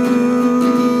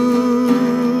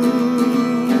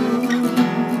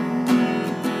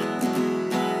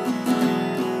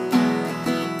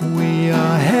 We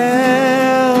are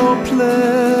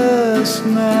helpless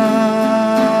now.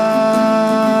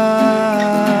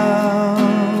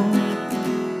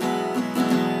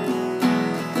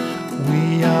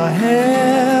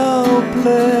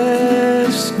 helpless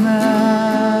now.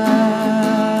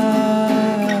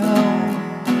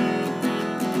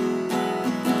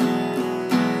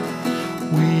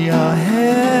 We are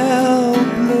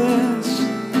helpless now.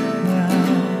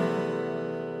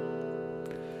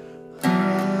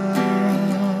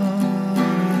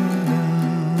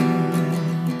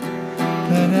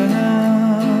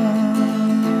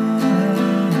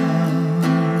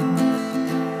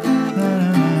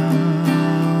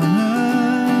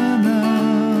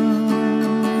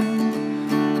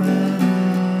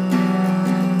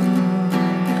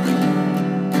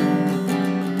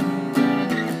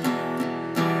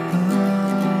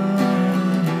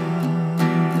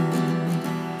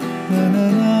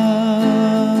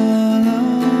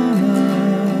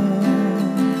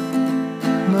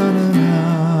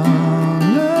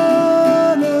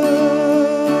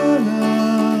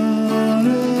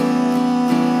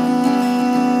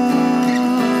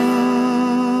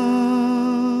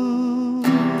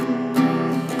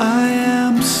 I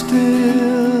am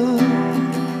still.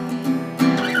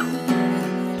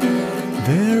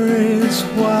 There is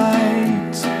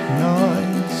white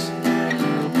noise.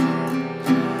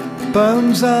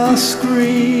 Bones are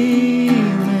screaming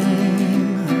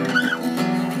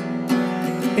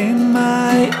in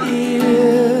my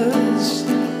ears.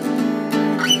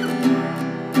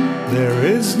 There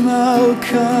is no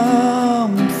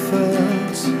comfort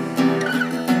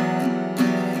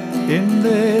in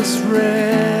this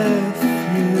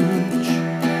refuge,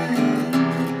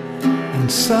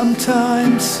 and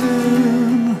sometime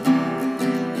soon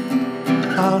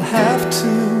I'll have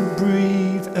to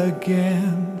breathe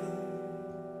again.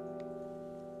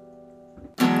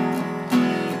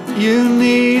 You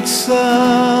need something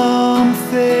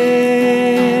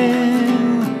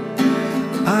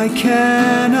I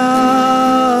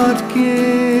cannot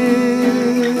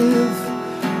give.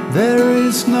 There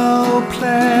is no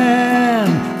plan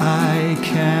I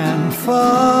can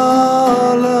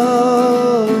follow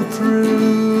through.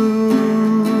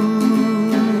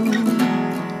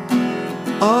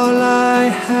 All I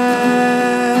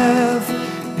have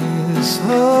is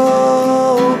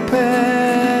hope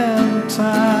and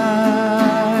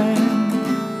time,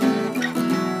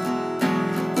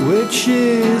 which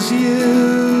is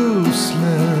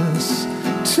useless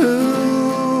to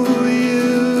you.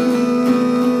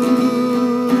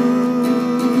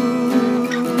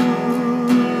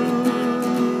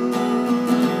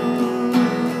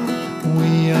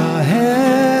 We are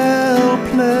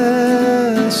helpless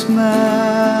now.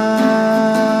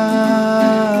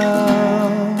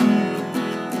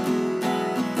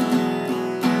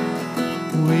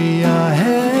 We are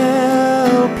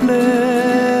helpless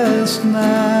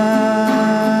now.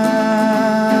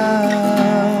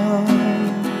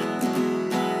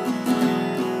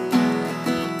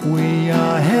 We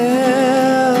are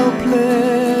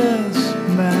helpless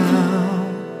now.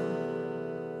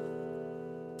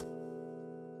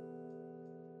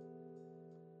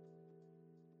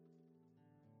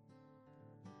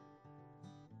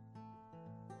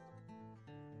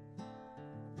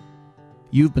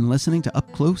 You've been listening to Up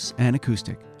Close and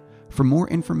Acoustic. For more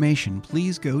information,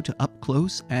 please go to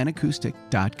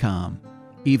upcloseandacoustic.com.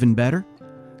 Even better,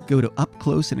 go to Up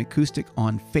Close and Acoustic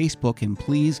on Facebook and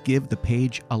please give the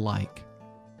page a like.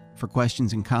 For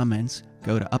questions and comments,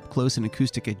 go to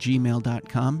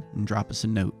upcloseandacoustic@gmail.com and drop us a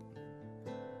note.